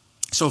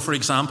 So, for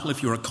example,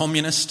 if you're a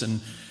communist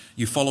and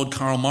you followed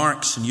Karl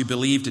Marx and you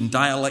believed in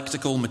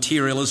dialectical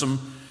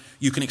materialism,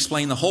 you can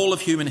explain the whole of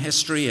human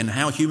history and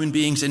how human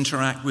beings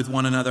interact with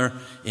one another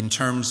in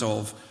terms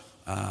of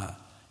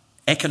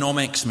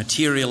economics,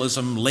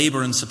 materialism,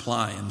 labor and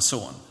supply, and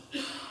so on.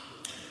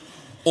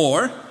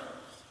 Or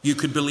You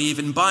could believe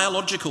in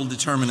biological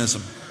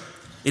determinism.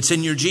 It's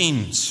in your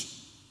genes.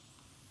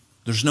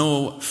 There's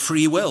no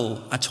free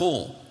will at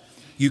all.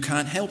 You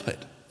can't help it.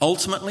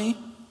 Ultimately,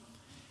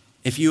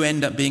 if you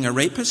end up being a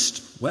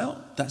rapist,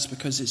 well, that's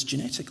because it's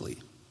genetically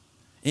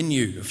in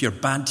you. If you're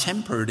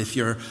bad-tempered, if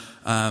you're,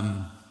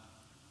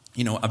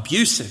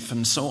 abusive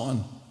and so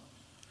on.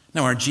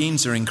 Now, our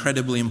genes are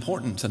incredibly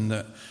important, and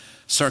the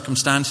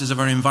circumstances of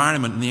our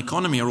environment and the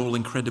economy are all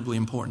incredibly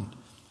important.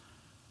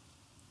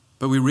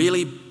 But are we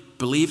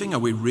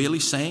really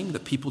saying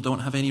that people don't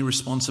have any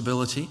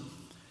responsibility?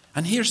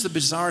 And here's the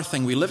bizarre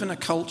thing. We live in a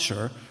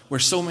culture where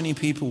so many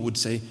people would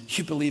say,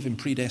 you believe in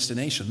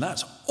predestination.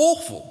 That's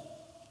awful.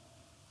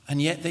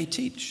 And yet they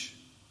teach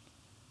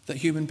that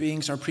human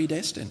beings are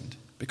predestined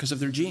because of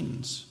their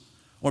genes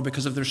or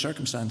because of their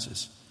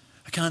circumstances.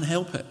 I can't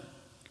help it.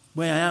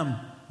 Way I am,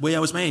 way I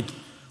was made,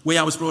 way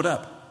I was brought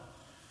up.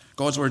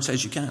 God's word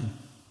says you can.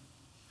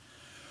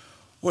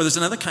 Or there's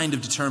another kind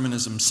of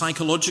determinism,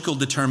 psychological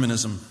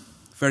determinism,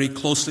 very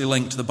closely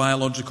linked to the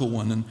biological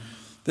one. And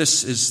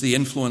this is the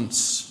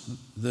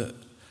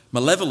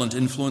malevolent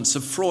influence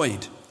of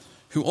Freud,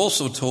 who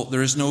also taught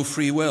there is no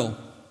free will.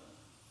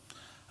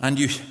 And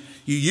you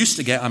used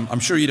to get, I'm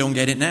sure you don't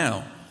get it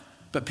now,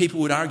 but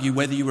people would argue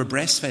whether you were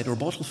breastfed or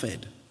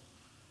bottle-fed.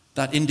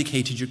 That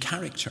indicated your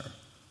character,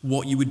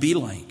 what you would be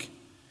like,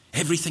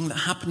 everything that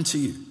happened to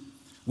you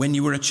when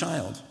you were a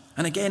child.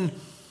 And again,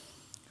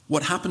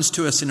 what happens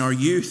to us in our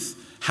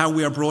youth, how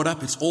we are brought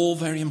up, it's all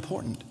very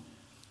important.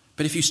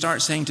 But if you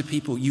start saying to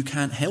people, you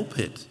can't help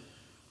it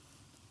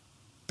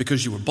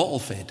because you were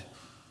bottle-fed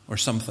or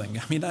something,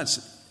 I mean,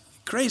 that's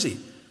crazy.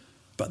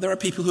 But there are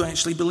people who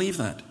actually believe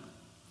that.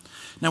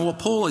 Now, what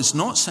Paul is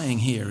not saying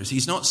here is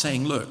he's not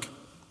saying, look,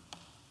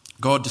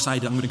 God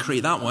decided I'm going to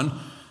create that one,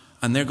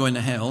 and they're going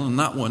to hell, and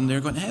that one,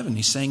 they're going to heaven.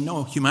 He's saying,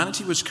 no,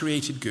 humanity was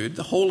created good.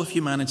 The whole of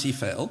humanity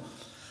fell.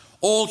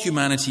 All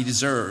humanity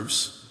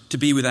deserves to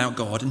be without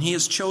God, and he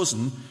has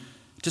chosen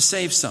to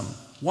save some.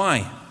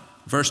 Why?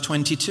 Verse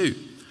 22.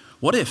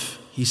 What if?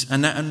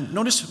 And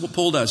notice what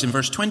Paul does. In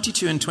verse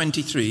 22 and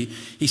 23,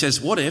 he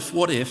says, what if,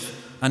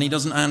 and he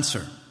doesn't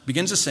answer.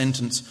 Begins a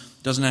sentence,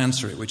 doesn't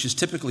answer it, which is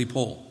typically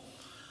Paul.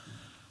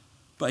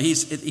 But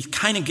he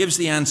kind of gives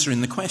the answer in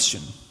the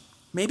question.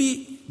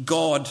 Maybe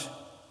God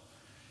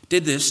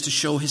did this to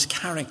show his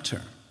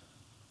character.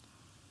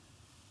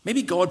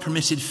 Maybe God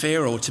permitted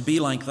Pharaoh to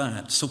be like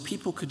that so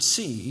people could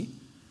see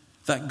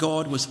that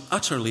God was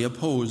utterly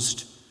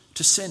opposed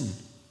to sin.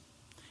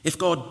 If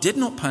God did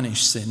not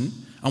punish sin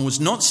and was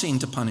not seen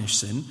to punish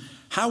sin,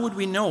 how would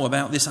we know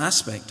about this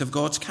aspect of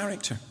God's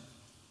character?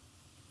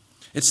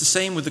 It's the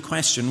same with the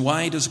question,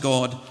 why does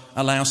God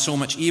allow so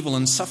much evil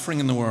and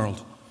suffering in the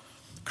world?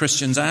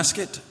 Christians ask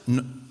it,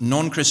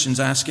 non-Christians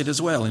ask it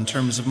as well in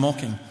terms of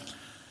mocking.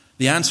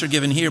 The answer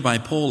given here by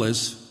Paul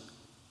is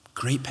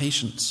great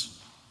patience.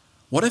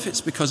 What if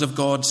it's because of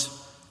God's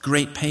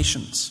great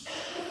patience?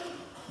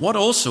 What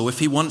also if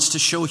he wants to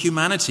show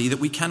humanity that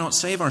we cannot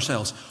save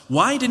ourselves?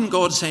 Why didn't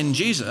God send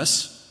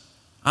Jesus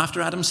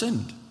after Adam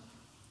sinned?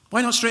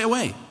 Why not straight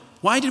away?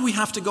 Why did we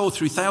have to go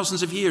through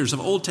thousands of years of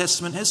Old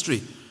Testament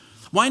history?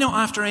 Why not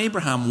after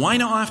Abraham? Why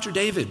not after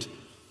David?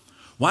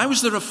 Why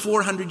was there a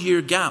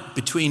 400-year gap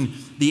between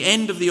the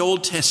end of the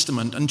Old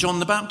Testament and John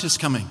the Baptist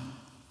coming?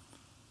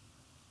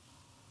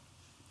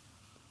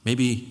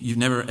 Maybe you've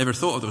never ever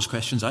thought of those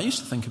questions. I used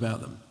to think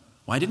about them.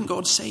 Why didn't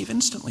God save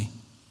instantly?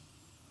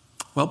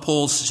 Well,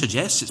 Paul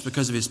suggests it's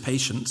because of his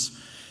patience,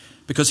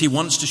 because he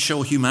wants to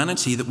show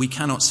humanity that we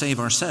cannot save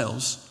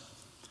ourselves,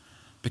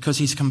 because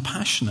he's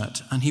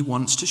compassionate and he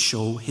wants to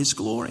show his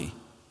glory.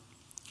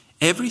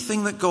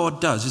 Everything that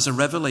God does is a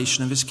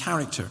revelation of his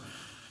character,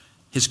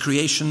 his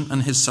creation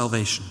and his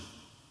salvation.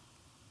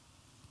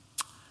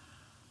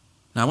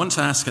 Now, I want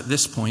to ask at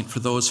this point for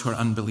those who are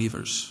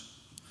unbelievers.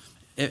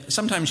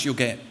 Sometimes you'll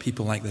get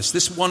people like this.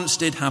 This once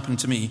did happen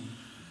to me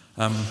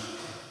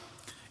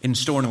in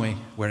Stornoway,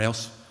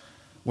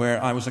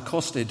 where I was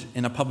accosted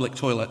in a public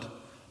toilet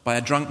by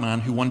a drunk man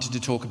who wanted to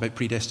talk about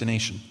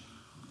predestination.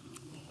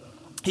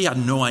 He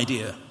had no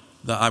idea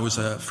that I was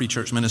a free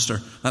church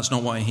minister. That's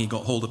not why he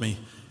got hold of me.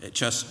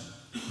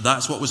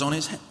 That's what was on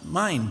his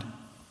mind.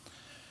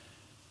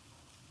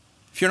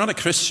 If you're not a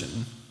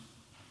Christian,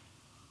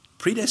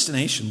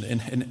 predestination,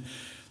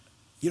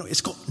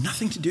 it's got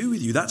nothing to do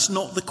with you. That's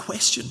not the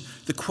question.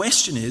 The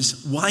question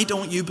is, why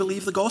don't you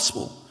believe the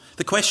gospel?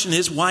 The question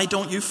is, why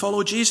don't you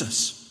follow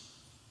Jesus?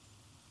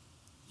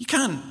 You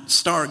can't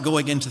start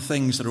going into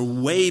things that are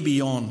way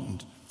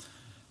beyond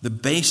the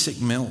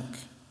basic milk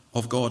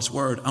of God's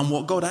word and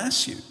what God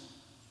asks you.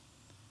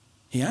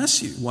 He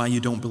asks you why you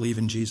don't believe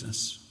in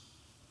Jesus.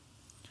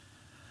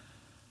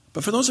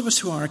 But for those of us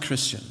who are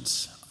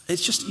Christians,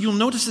 it's just, you'll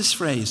notice this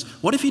phrase,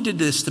 what if he did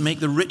this to make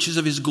the riches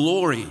of his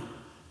glory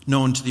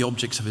known to the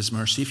objects of his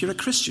mercy? If you're a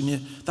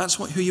Christian, that's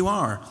who you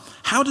are.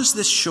 How does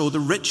this show the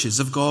riches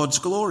of God's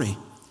glory?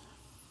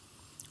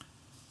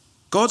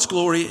 God's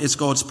glory is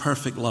God's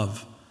perfect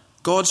love.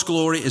 God's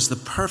glory is the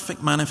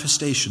perfect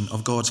manifestation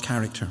of God's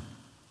character.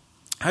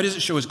 How does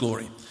it show his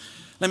glory?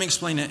 Let me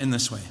explain it in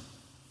this way.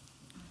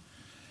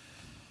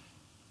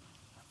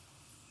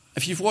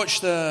 If you've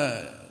watched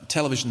the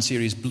television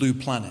series Blue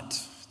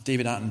Planet,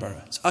 David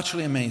Attenborough, it's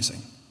utterly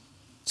amazing.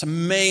 It's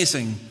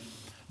amazing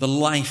the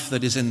life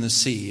that is in the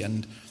sea.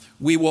 And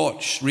we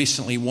watched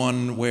recently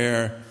one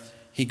where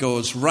he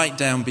goes right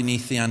down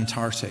beneath the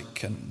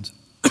Antarctic, and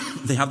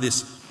they have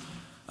this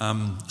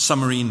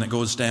submarine that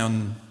goes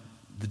down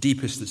the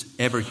deepest that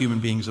ever human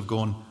beings have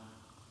gone.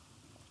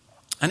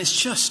 And it's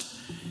just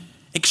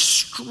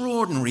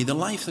extraordinary, the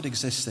life that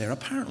exists there.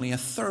 Apparently a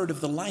third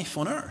of the life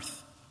on Earth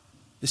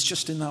is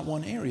just in that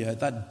one area, at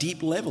that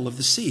deep level of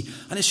the sea.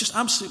 And it's just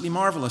absolutely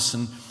marvelous.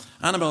 And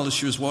Annabelle, as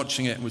she was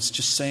watching it, was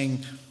just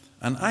saying,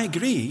 and I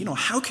agree,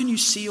 how can you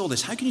see all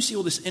this? How can you see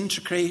all this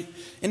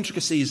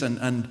intricacies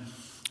and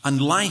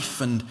life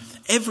and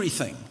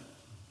everything?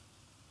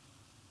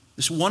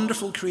 This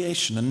wonderful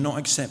creation, and not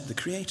accept the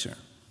Creator.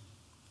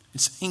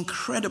 It's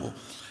incredible.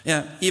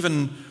 Yeah,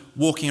 even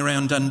walking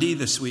around Dundee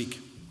this week,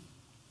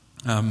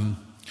 I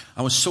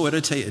was so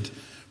irritated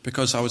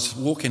because I was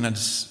walking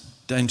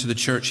down to the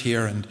church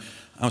here, and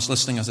I was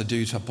listening, as I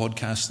do, to a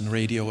podcast on the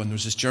radio, and there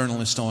was this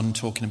journalist on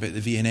talking about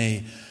the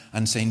V&A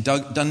and saying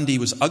Dundee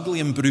was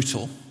ugly and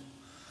brutal,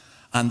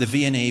 and the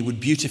V&A would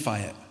beautify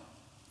it.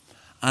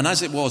 And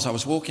as it was, I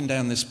was walking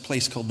down this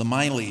place called the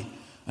Miley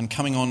and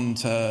coming on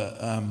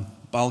to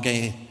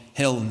Balgay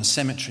Hill and the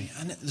cemetery,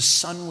 and the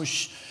sun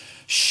was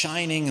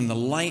shining and the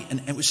light,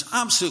 and it was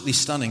absolutely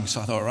stunning.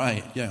 So I thought,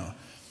 right,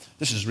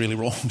 this is really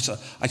wrong. So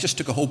I just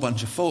took a whole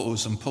bunch of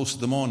photos and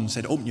posted them on and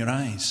said, open your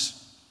eyes.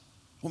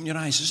 Open your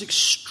eyes. There's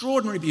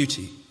extraordinary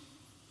beauty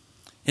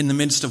in the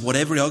midst of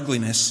whatever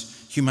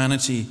ugliness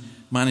humanity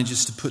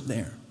manages to put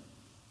there.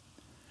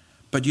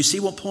 But you see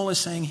what Paul is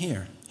saying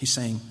here? He's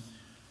saying,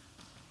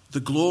 the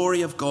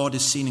glory of God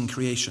is seen in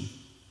creation.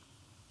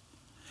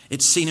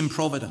 It's seen in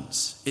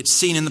providence. It's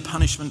seen in the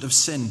punishment of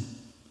sin.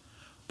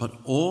 But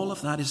all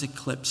of that is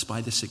eclipsed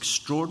by this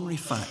extraordinary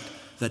fact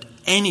that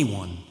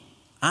anyone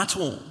at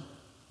all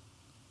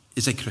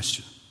is a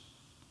Christian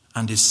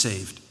and is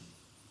saved.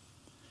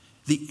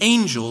 The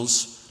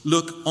angels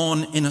look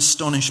on in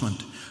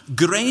astonishment.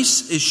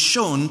 Grace is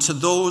shown to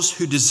those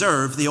who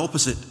deserve the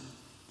opposite.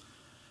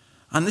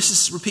 And this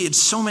is repeated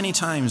so many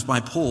times by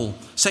Paul.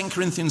 2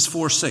 Corinthians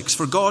 4:6.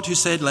 For God, who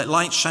said, let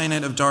light shine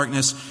out of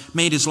darkness,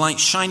 made his light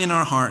shine in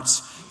our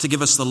hearts to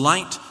give us the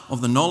light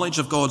of the knowledge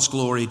of God's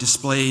glory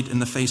displayed in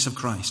the face of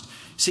Christ.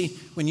 See,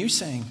 when you're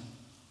saying,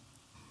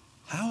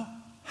 why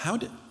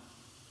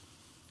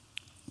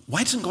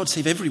doesn't God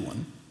save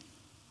everyone?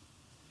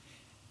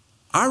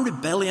 Our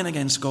rebellion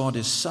against God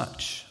is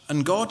such,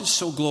 and God is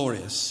so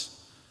glorious,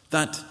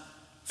 that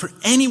for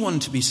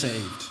anyone to be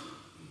saved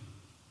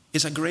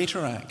is a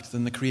greater act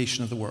than the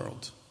creation of the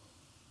world.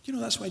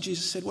 That's why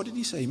Jesus said, what did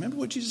he say? Remember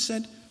what Jesus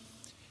said?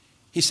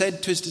 He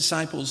said to his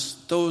disciples,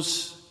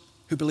 those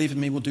who believe in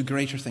me will do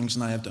greater things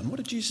than I have done. What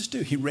did Jesus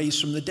do? He raised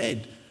from the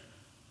dead.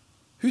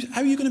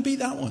 How are you going to beat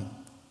that one?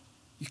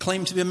 You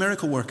claim to be a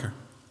miracle worker.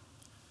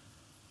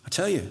 I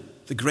tell you,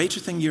 the greater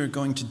thing you're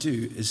going to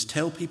do is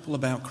tell people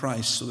about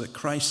Christ so that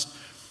Christ's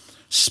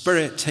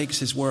Spirit takes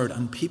his word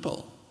and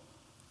people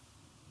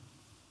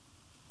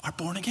are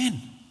born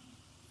again.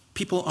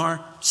 People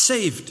are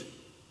saved.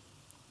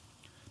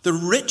 The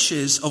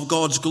riches of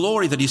God's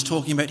glory that he's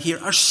talking about here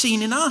are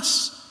seen in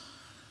us.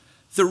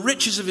 The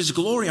riches of his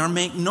glory are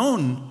made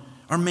known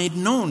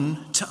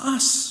to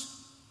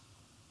us.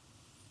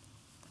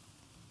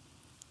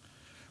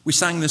 We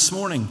sang this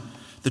morning,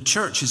 the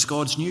church is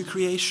God's new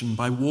creation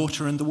by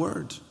water and the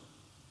word.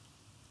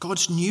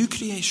 God's new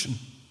creation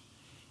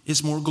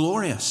is more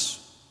glorious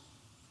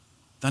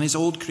than his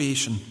old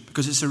creation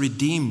because it's a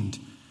redeemed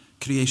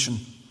creation.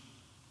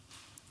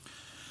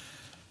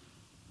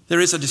 There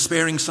is a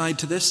despairing side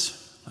to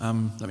this.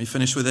 Let me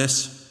finish with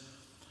this.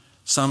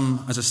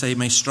 Some, as I say,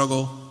 may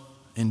struggle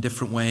in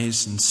different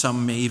ways, and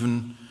some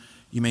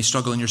you may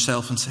struggle in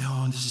yourself and say,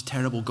 oh, this is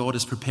terrible. God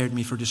has prepared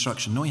me for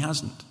destruction. No, he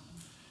hasn't.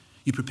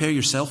 You prepare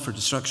yourself for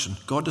destruction.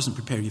 God doesn't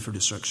prepare you for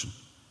destruction.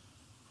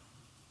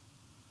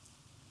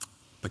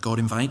 But God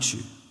invites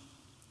you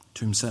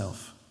to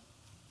himself.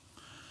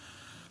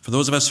 For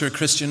those of us who are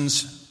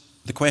Christians,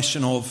 the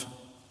question of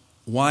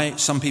why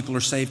some people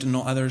are saved and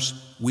not others,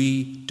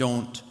 we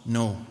don't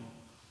know.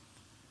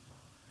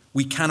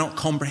 We cannot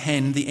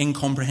comprehend the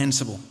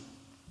incomprehensible.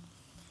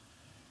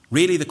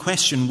 Really, the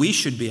question we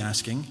should be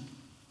asking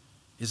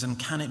is, and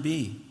can it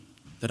be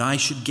that I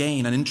should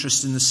gain an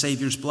interest in the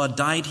Saviour's blood?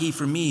 Died he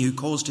for me who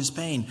caused his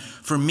pain,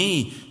 for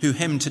me who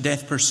him to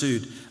death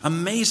pursued?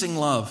 Amazing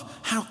love,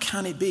 how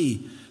can it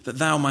be that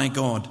thou, my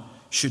God,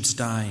 shouldst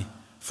die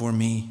for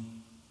me?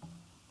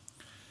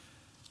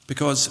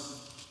 Because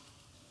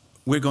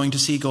we're going to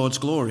see God's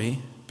glory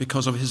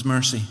because of his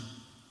mercy.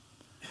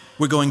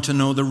 We're going to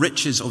know the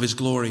riches of his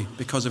glory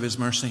because of his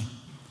mercy.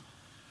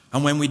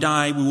 And when we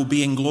die, we will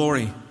be in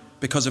glory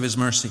because of his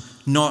mercy,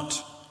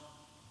 not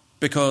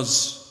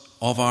because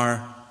of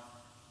our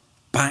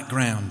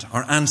background,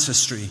 our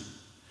ancestry,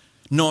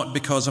 not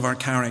because of our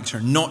character,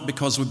 not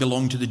because we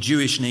belong to the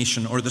Jewish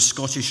nation or the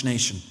Scottish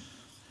nation,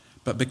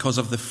 but because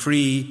of the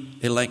free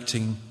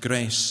electing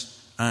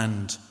grace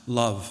and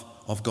love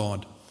of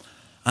God.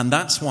 And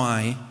that's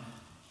why,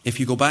 if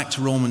you go back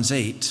to Romans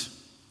 8,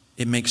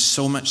 it makes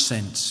so much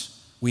sense.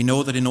 We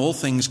know that in all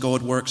things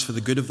God works for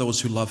the good of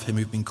those who love him,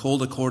 who've been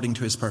called according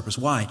to his purpose.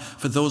 Why?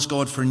 For those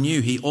God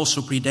foreknew, he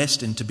also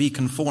predestined to be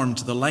conformed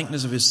to the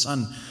likeness of his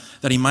Son,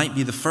 that he might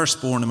be the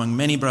firstborn among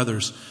many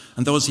brothers.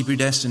 And those he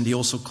predestined, he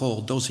also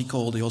called. Those he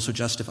called, he also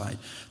justified.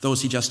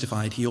 Those he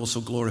justified, he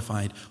also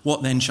glorified.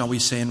 What then shall we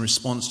say in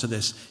response to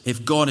this?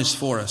 If God is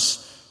for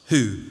us,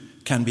 who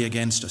can be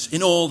against us?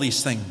 In all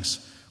these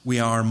things, we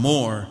are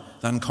more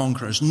than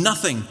conquerors.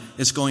 Nothing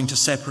is going to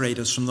separate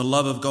us from the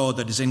love of God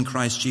that is in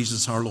Christ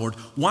Jesus our Lord.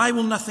 Why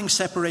will nothing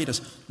separate us?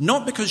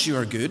 Not because you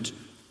are good,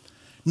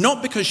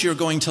 not because you're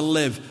going to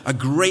live a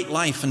great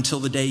life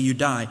until the day you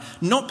die,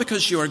 not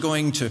because you are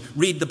going to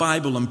read the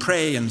Bible and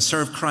pray and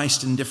serve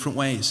Christ in different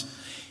ways.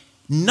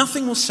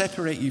 Nothing will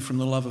separate you from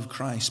the love of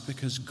Christ,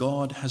 because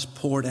God has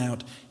poured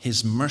out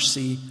his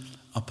mercy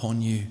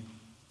upon you,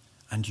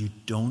 and you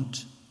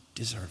don't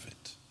deserve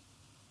it.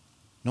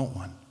 Not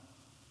one.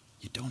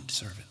 You don't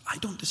deserve it. I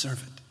don't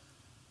deserve it.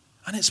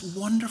 And it's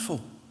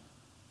wonderful.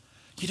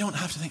 You don't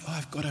have to think, oh,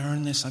 I've got to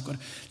earn this.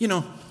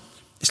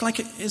 It's like,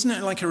 isn't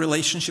it like a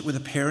relationship with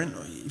a parent?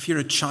 If you're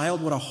a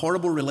child, what a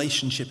horrible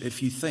relationship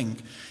if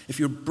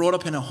you're brought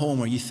up in a home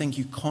where you think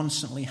you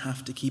constantly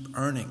have to keep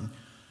earning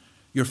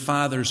your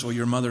father's or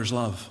your mother's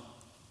love.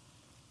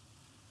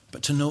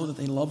 But to know that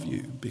they love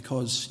you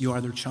because you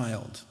are their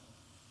child,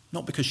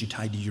 not because you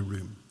tidy your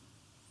room.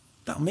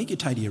 That'll make you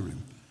tidy your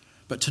room.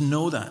 But to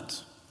know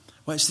that,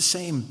 well, it's the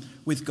same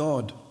with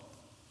God.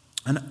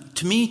 And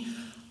to me,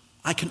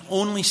 I can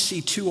only see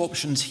two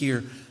options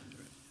here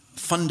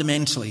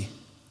fundamentally.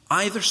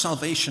 Either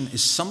salvation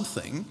is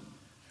something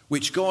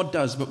which God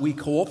does but we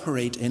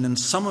cooperate in, and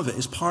some of it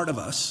is part of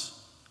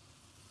us,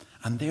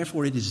 and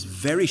therefore it is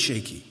very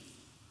shaky.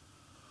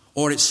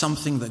 Or it's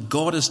something that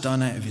God has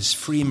done out of his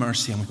free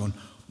mercy, and we're going,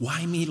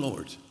 why me,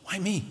 Lord? Why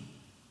me?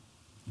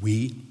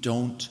 We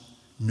don't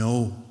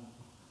know.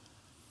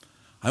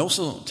 I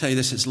also tell you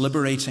this, it's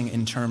liberating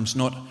in terms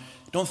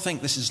don't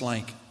think this is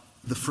like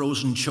the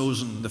frozen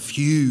chosen, the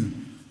few.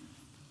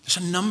 There's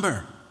a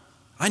number.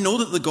 I know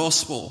that the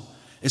gospel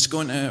is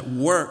going to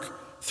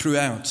work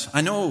throughout.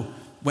 I know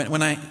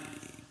when I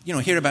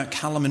hear about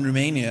Callum in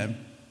Romania,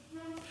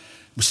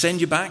 we'll send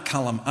you back,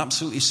 Callum,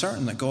 absolutely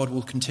certain that God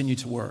will continue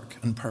to work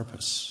and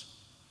purpose.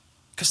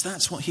 Because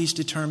that's what he's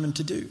determined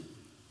to do.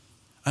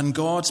 And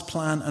God's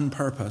plan and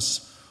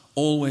purpose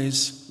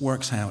always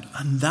works out.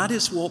 And that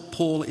is what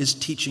Paul is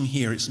teaching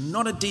here. It's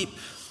not it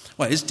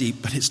is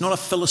deep, but it's not a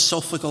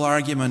philosophical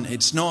argument.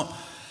 It's not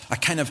a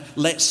kind of,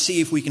 let's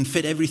see if we can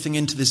fit everything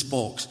into this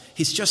box.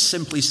 He's just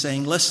simply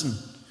saying, listen,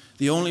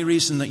 the only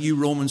reason that you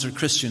Romans are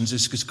Christians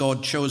is because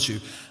God chose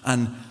you.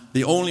 And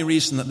the only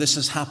reason that this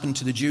has happened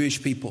to the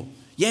Jewish people,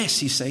 yes,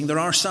 he's saying there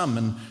are some.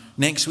 And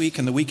next week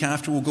and the week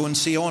after we'll go and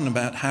see on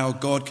about how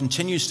God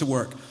continues to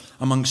work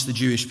amongst the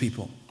Jewish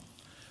people.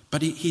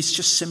 But he's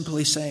just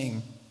simply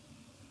saying,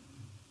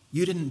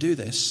 you didn't do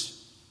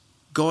this.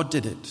 God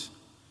did it.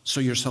 So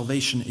your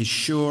salvation is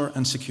sure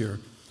and secure.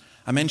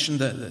 I mentioned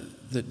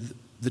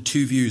the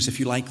two views, if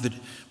you like,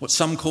 what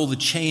some call the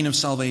chain of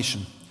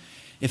salvation.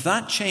 If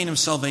that chain of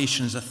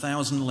salvation is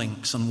 1,000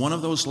 links, and one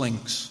of those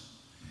links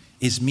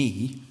is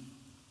me,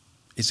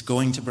 it's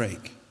going to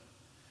break.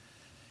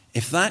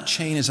 If that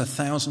chain is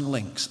 1,000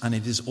 links, and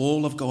it is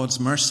all of God's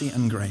mercy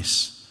and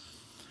grace,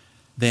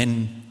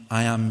 then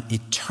I am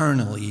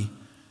eternally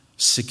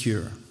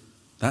secure.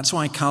 That's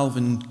why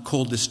Calvin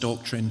called this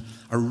doctrine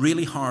a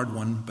really hard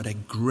one, but a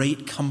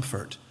great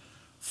comfort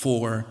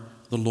for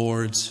the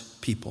Lord's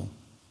people.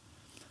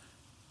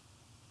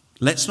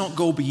 Let's not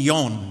go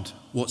beyond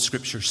what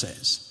Scripture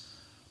says,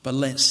 but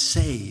let's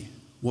say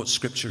what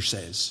Scripture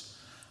says.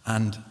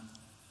 And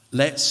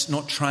let's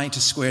not try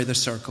to square the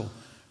circle.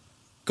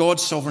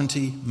 God's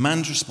sovereignty,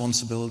 man's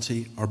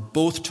responsibility are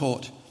both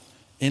taught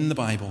in the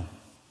Bible.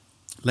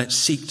 Let's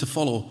seek to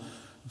follow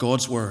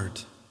God's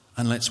word,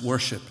 and let's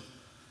worship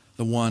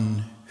the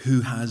one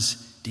who has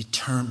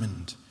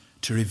determined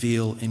to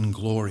reveal in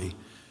glory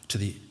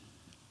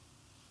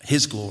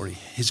his glory,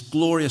 his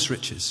glorious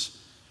riches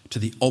to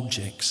the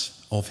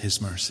objects of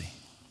his mercy.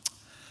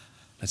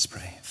 Let's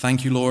pray.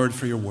 Thank you, Lord,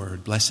 for your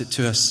word. Bless it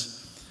to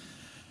us.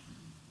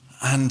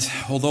 And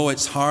although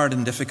it's hard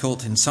and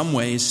difficult in some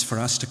ways for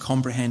us to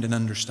comprehend and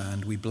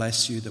understand, we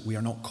bless you that we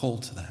are not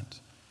called to that.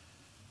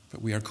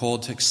 But we are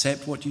called to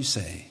accept what you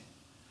say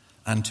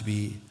and to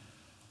be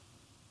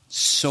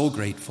so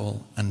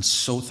grateful and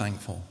so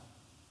thankful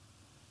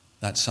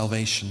that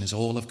salvation is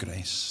all of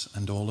grace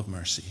and all of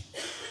mercy.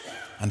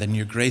 And in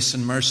your grace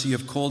and mercy, you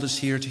have called us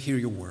here to hear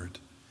your word.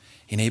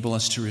 Enable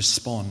us to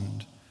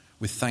respond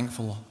with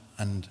thankful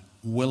and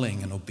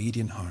willing and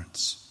obedient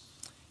hearts.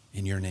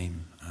 In your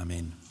name,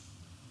 amen.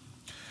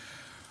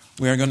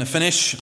 We are going to finish